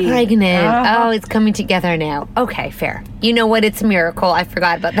baby. You get pregnant. Uh-huh. Oh, it's coming together now. Okay, fair. You know what? It's a miracle. I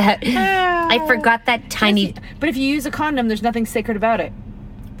forgot about that. I forgot that tiny... But if you use a condom, there's nothing sacred about it.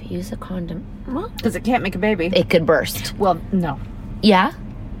 If you use a condom... Because it can't make a baby. It could burst. Well, no. Yeah?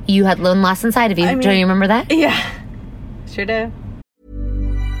 You had lone loss inside of you. Do you remember that? Yeah. Should have.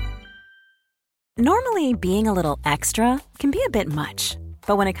 Normally, being a little extra can be a bit much.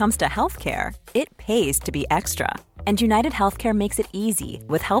 But when it comes to healthcare, it pays to be extra. And United Healthcare makes it easy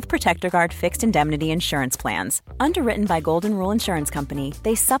with Health Protector Guard fixed indemnity insurance plans. Underwritten by Golden Rule Insurance Company,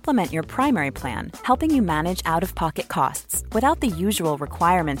 they supplement your primary plan, helping you manage out-of-pocket costs without the usual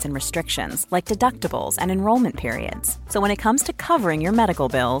requirements and restrictions like deductibles and enrollment periods. So when it comes to covering your medical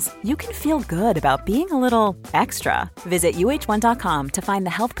bills, you can feel good about being a little extra. Visit uh1.com to find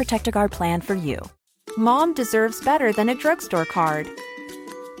the Health Protector Guard plan for you. Mom deserves better than a drugstore card.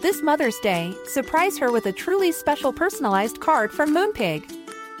 This Mother's Day, surprise her with a truly special personalized card from Moonpig.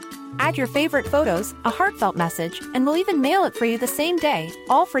 Add your favorite photos, a heartfelt message, and we'll even mail it for you the same day,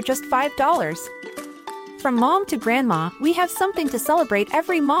 all for just $5. From mom to grandma, we have something to celebrate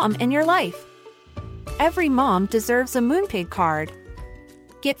every mom in your life. Every mom deserves a Moonpig card.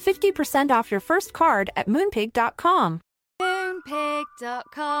 Get 50% off your first card at Moonpig.com.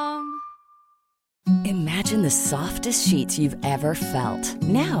 Moonpig.com. Imagine the softest sheets you've ever felt.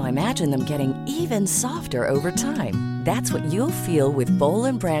 Now imagine them getting even softer over time. That's what you'll feel with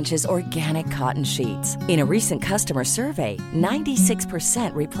Boll & Branch's organic cotton sheets. In a recent customer survey,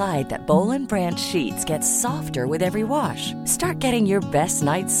 96% replied that Boll & Branch sheets get softer with every wash. Start getting your best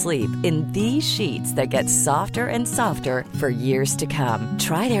night's sleep in these sheets that get softer and softer for years to come.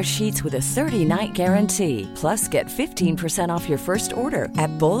 Try their sheets with a 30-night guarantee. Plus, get 15% off your first order at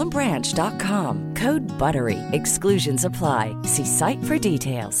bollandbranch.com. Code BUTTERY. Exclusions apply. See site for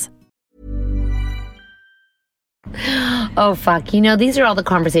details. Oh, fuck. These are all the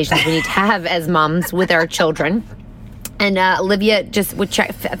conversations we need to have as moms with our children. And Olivia just would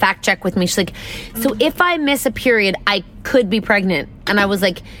fact check with me. She's like, so if I miss a period, I could be pregnant. And I was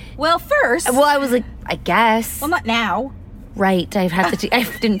like... Well, first... Well, I was like, I guess. Well, not now. Right. I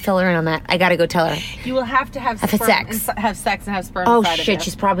didn't fill her in on that. I got to go tell her. You will have to have sex and have sperm. Oh, shit.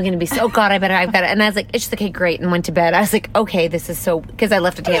 She's probably going to be so... Oh, God, I've got it. And I was like, it's just okay, great. And went to bed. I was like, okay, this is so... Because I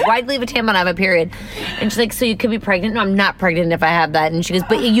left a tampon. Why'd leave a tampon? I have a period. And she's like, so you could be pregnant? No, I'm not pregnant if I have that. And she goes,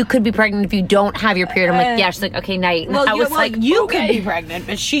 but you could be pregnant if you don't have your period. I'm like, yeah. She's like, okay, night. And you could be pregnant,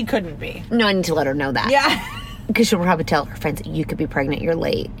 but she couldn't be. No, I need to let her know that. Yeah. Because she'll probably tell her friends, you could be pregnant, you're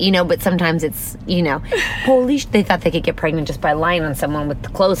late. But sometimes it's, holy shit, they thought they could get pregnant just by lying on someone with the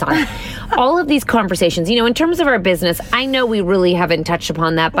clothes on. All of these conversations, in terms of our business, I know we really haven't touched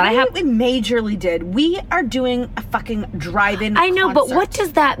upon that, but we majorly did. We are doing a fucking drive-in I know, concert. But what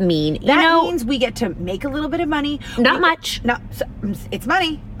does that mean? That means we get to make a little bit of money. Not much. No, it's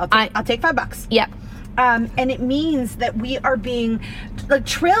money. I'll take $5. Yep. And it means that we are being like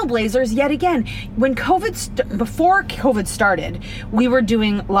trailblazers yet again. When before COVID started, we were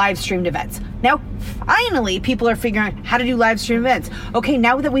doing live streamed events. Now, finally, people are figuring out how to do live stream events. Okay,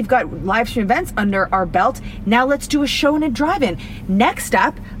 now that we've got live stream events under our belt, now let's do a show and a drive-in. Next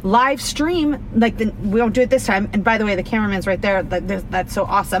up, live stream, we don't do it this time. And by the way, the cameraman's right there. That's so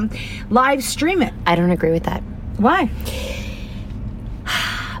awesome. Live stream it. I don't agree with that. Why?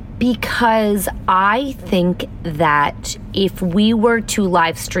 Because I think that if we were to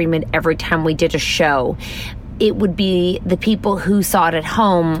live stream it every time we did a show, it would be the people who saw it at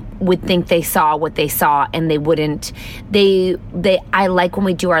home would think they saw what they saw, and they wouldn't. I like when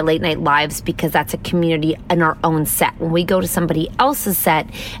we do our late night lives because that's a community in our own set. When we go to somebody else's set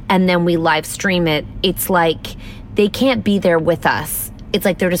and then we live stream it, it's like they can't be there with us. It's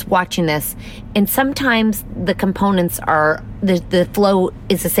like they're just watching this. And sometimes the components are, the flow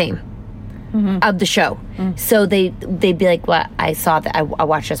is the same of the show. So they'd be like, well, I saw that, I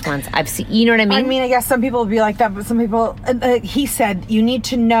watched this once. I've seen, you know what I mean? I mean, I guess some people will be like that, but some people, he said, you need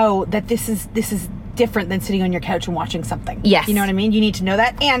to know that this is different than sitting on your couch and watching something. Yes. You know what I mean? You need to know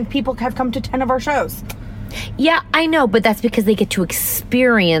that. And people have come to 10 of our shows. Yeah, I know, but that's because they get to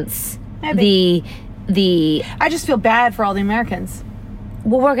experience the... I just feel bad for all the Americans.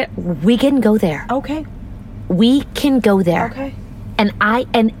 Well, we can go there. Okay. We can go there. Okay.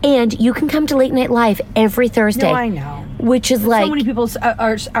 And you can come to Late Night Live every Thursday. No, I know. Which is like... So many people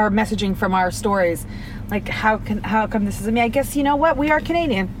are messaging from our stories. Like, how come this isn't me? I guess, you know what? We are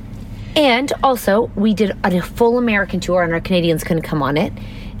Canadian. And also, we did a full American tour and our Canadians couldn't come on it.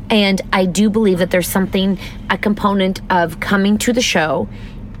 And I do believe that there's a component of coming to the show,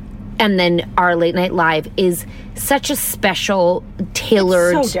 and then our Late Night Live is such a special,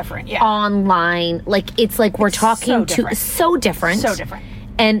 tailored, so different, yeah. Online. Like, it's like we're talking so different. So different.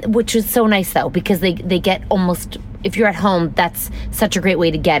 And which is so nice, though, because they get almost, if you're at home, that's such a great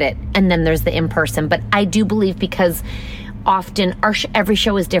way to get it. And then there's the in-person. But I do believe, because often every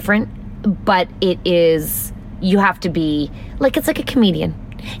show is different, but it is, you have to be, like, it's like a comedian.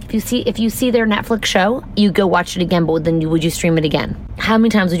 If you see their Netflix show, you go watch it again, but then would you stream it again? How many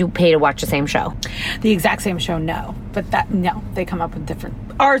times would you pay to watch the same show? The exact same show, no. But they come up with different.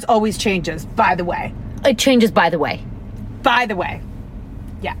 Ours always changes, by the way. It changes by the way. By the way.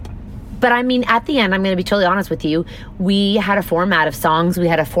 Yeah. But I mean, at the end, I'm going to be totally honest with you. We had a format of songs. We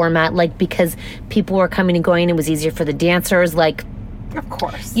had a format, like, because people were coming and going, it was easier for the dancers. Like, of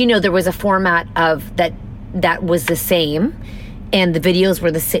course. You know, there was a format of that was the same. And the videos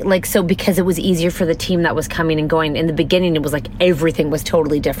were the same, like, so because it was easier for the team that was coming and going. In the beginning, it was like everything was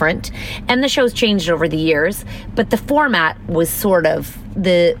totally different. And the show's changed over the years, but the format was sort of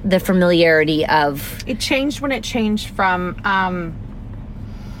the familiarity of... It changed when it changed from,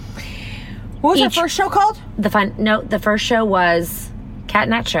 what was our first show called? The first show was Cat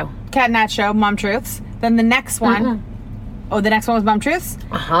and Nat Show. Cat and Nat Show, Mom Truths. Then the next one, the next one was Mom Truths?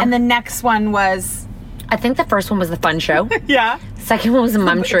 Uh-huh. And the next one was... I think the first one was the fun show. Yeah. Second one was the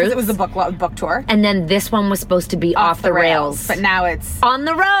Mom Truth. It was the book tour. And then this one was supposed to be off the rails. But now it's... On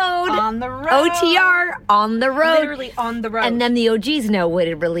the road. On the road. OTR. On the road. Literally on the road. And then the OGs know what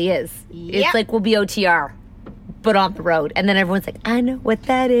it really is. Yep. It's like, we'll be OTR, but on the road. And then everyone's like, I know what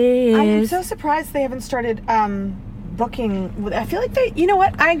that is. I am so surprised they haven't started booking. I feel like they... You know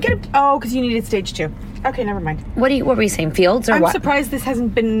what? I get it. Oh, because you needed stage 2. Okay, never mind. What were you saying? Fields or what? I'm surprised this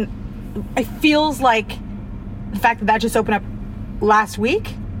hasn't been... It feels like the fact that just opened up last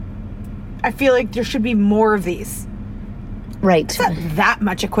week, I feel like there should be more of these. Right. It's not that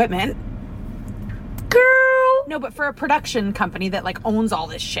much equipment. Girl! No, but for a production company that, like, owns all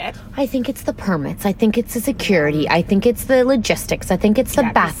this shit. I think it's the permits. I think it's the security. I think it's the logistics. I think it's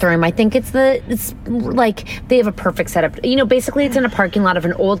the bathroom. I think it's like, they have a perfect setup. You know, basically it's in a parking lot of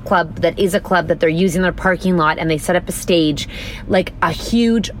an old club that is a club that they're using their parking lot, and they set up a stage, like a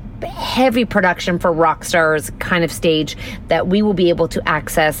huge, heavy production for rock stars kind of stage that we will be able to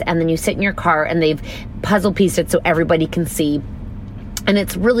access. And then you sit in your car and they've puzzle pieced it so everybody can see. And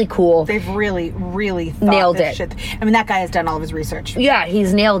it's really cool. They've really, really nailed it. Shit. I mean, that guy has done all of his research. Yeah,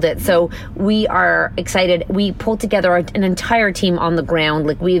 he's nailed it. So we are excited. We pulled together an entire team on the ground.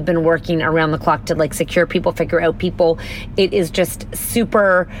 Like, we've been working around the clock to, like, secure people, figure out people. It is just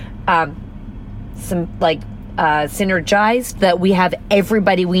super, synergized that we have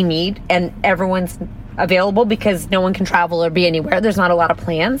everybody we need and everyone's available because no one can travel or be anywhere. There's not a lot of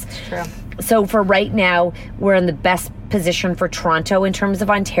plans. It's true. So for right now, we're in the best position for Toronto. In terms of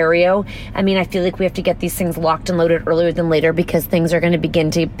Ontario, I mean, I feel like we have to get these things locked and loaded earlier than later because things are going to begin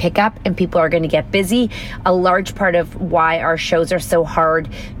to pick up and people are going to get busy. A large part of why our shows are so hard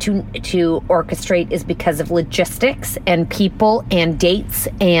to orchestrate is because of logistics and people and dates,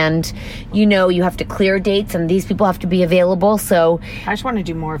 and you know, you have to clear dates and these people have to be available. So I just want to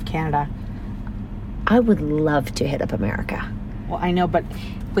do more of Canada. I would love to hit up America. Well, I know, but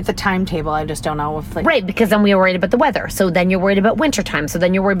with the timetable, I just don't know if right, because then we were worried about the weather. So then you're worried about winter time. So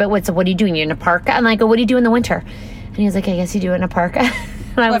then you're worried about what are you doing? You're in a parka? And I go, what do you do in the winter? And he was like, I guess you do it in a parka.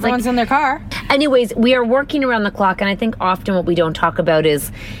 And I was everyone's in their car. Anyways, we are working around the clock, and I think often what we don't talk about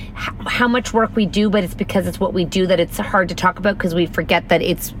is how much work we do, but it's because it's what we do that it's hard to talk about because we forget that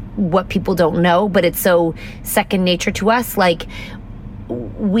it's what people don't know, but it's so second nature to us. Like,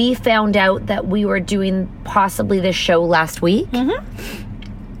 we found out that we were doing possibly this show last week.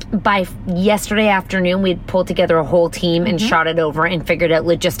 By yesterday afternoon, we'd pulled together a whole team and shot it over and figured out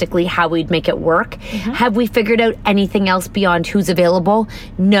logistically how we'd make it work. Have we figured out anything else beyond who's available?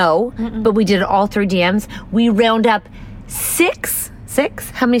 No, but we did it all through DMs. We round up six?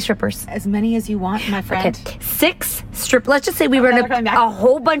 How many strippers? As many as you want, my friend. Okay, 6 strippers. Let's just say we round up a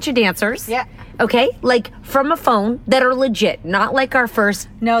whole bunch of dancers. Yeah. Okay, like from a phone that are legit, not like our first.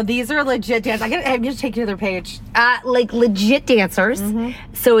 No, these are legit dancers. I'm going to take you to their page. Like legit dancers.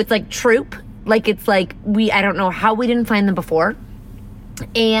 So it's like troupe. Like it's like I don't know how we didn't find them before.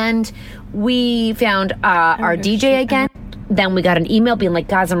 And we found our DJ again. Then we got an email being like,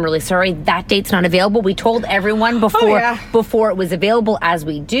 guys, I'm really sorry. That date's not available. We told everyone before it was available, as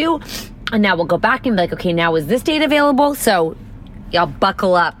we do. And now we'll go back and be like, okay, now is this date available? So y'all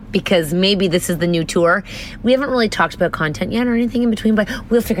buckle up because maybe this is the new tour. We haven't really talked about content yet or anything in between, but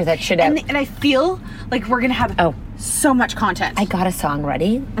we'll figure that shit out. And I feel like we're going to have so much content. I got a song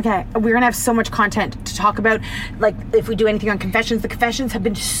ready. Okay. We're going to have so much content to talk about. Like, if we do anything on confessions, the confessions have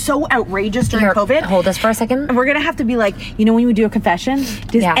been so outrageous during COVID. Hold us for a second. And we're going to have to be like, you know, when we do a confession,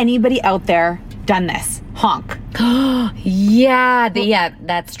 does anybody out there done this? Honk. Yeah,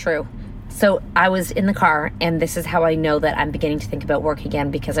 that's true. So I was in the car, and this is how I know that I'm beginning to think about work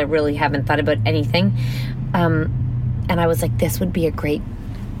again because I really haven't thought about anything. And I was like, this would be a great...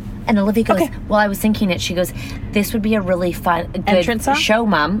 And Olivia goes, well, I was thinking it. She goes, this would be a really fun, good show,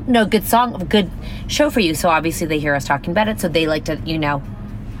 Mom. No, good song, good show for you. So obviously they hear us talking about it, so they like to, you know...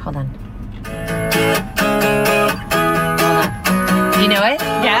 Hold on. You know it?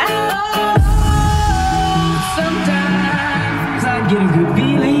 Yeah. Sometimes I get a good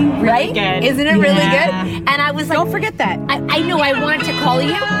feeling. Right? Good. Isn't it really good? And I was like... Don't forget that. I know, I wanted to call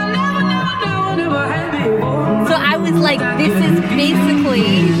you. So I was like, this is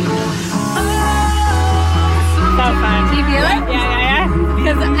basically... So fun. Do you feel it? Yeah.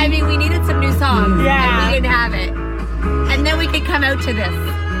 Because, I mean, we needed some new songs. Yeah. And we didn't have it. And then we could come out to this.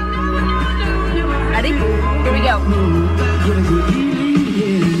 Ready? Here we go.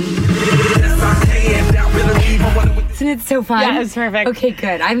 Isn't it so fun? Yeah, it's perfect. Okay,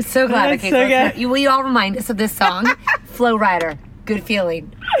 good. I'm so glad. That's so good. Will you all remind us of this song? Flow Rider. Good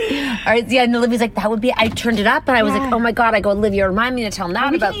feeling. All right, yeah, and Olivia's like, that would be... I turned it up, and I was like, oh my God. I go, Olivia, remind me to tell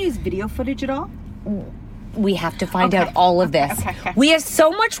Nat about... Can you use video footage at all? We have to find out all of this. Okay. We have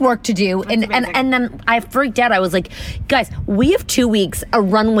so much work to do. And then I freaked out. I was like, guys, we have 2 weeks, a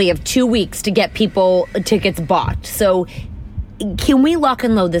runway of 2 weeks to get people tickets bought. So can we lock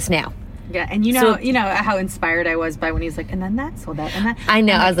and load this now? Yeah, and you know how inspired I was by when he was like, and then that sold out, and that. I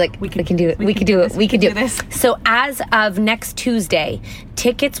know. I was like, we can do it. We can do it. We can do this. So as of next Tuesday,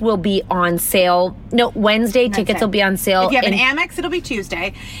 tickets will be on sale. No, Wednesday tickets will be on sale. If you have an Amex, it'll be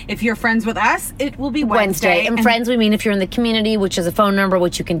Tuesday. If you're friends with us, it will be Wednesday. And friends, we mean if you're in the community, which is a phone number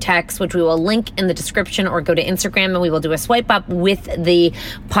which you can text, which we will link in the description, or go to Instagram and we will do a swipe up with the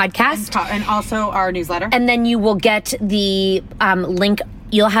podcast and also our newsletter. And then you will get the link.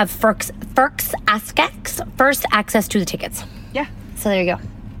 You'll have first access to the tickets. Yeah. So there you go.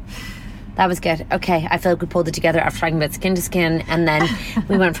 That was good. Okay, I feel like we pulled it together after talking about Skin to Skin, and then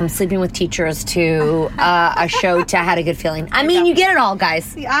we went from Sleeping with Teachers to a show to Had a Good Feeling. I mean, you get it all,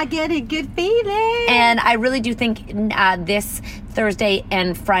 guys. I get a good feeling. And I really do think this Thursday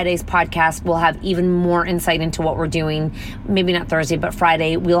and Friday's podcast will have even more insight into what we're doing. Maybe not Thursday, but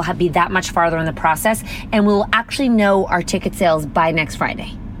Friday. We'll be that much farther in the process, and we'll actually know our ticket sales by next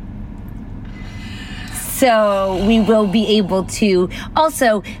Friday. So we will be able to.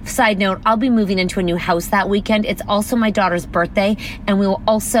 Also, side note, I'll be moving into a new house that weekend. It's also my daughter's birthday, and we will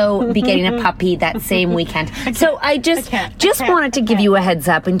also be getting a puppy that same weekend. So I just wanted to give you a heads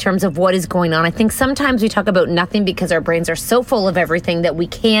up in terms of what is going on. I think sometimes we talk about nothing because our brains are so full of everything that we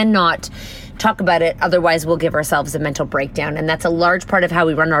cannot talk about it. Otherwise, we'll give ourselves a mental breakdown. And that's a large part of how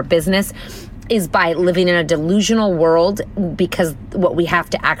we run our business, is by living in a delusional world, because what we have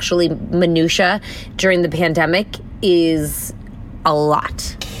to actually minutia during the pandemic is a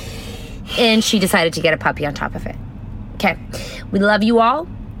lot. And she decided to get a puppy on top of it. Okay. We love you all.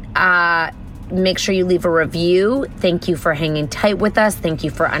 Make sure you leave a review. Thank you for hanging tight with us. Thank you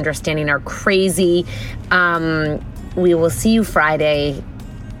for understanding our crazy. We will see you Friday.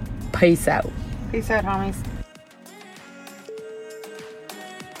 Peace out. Peace out, homies.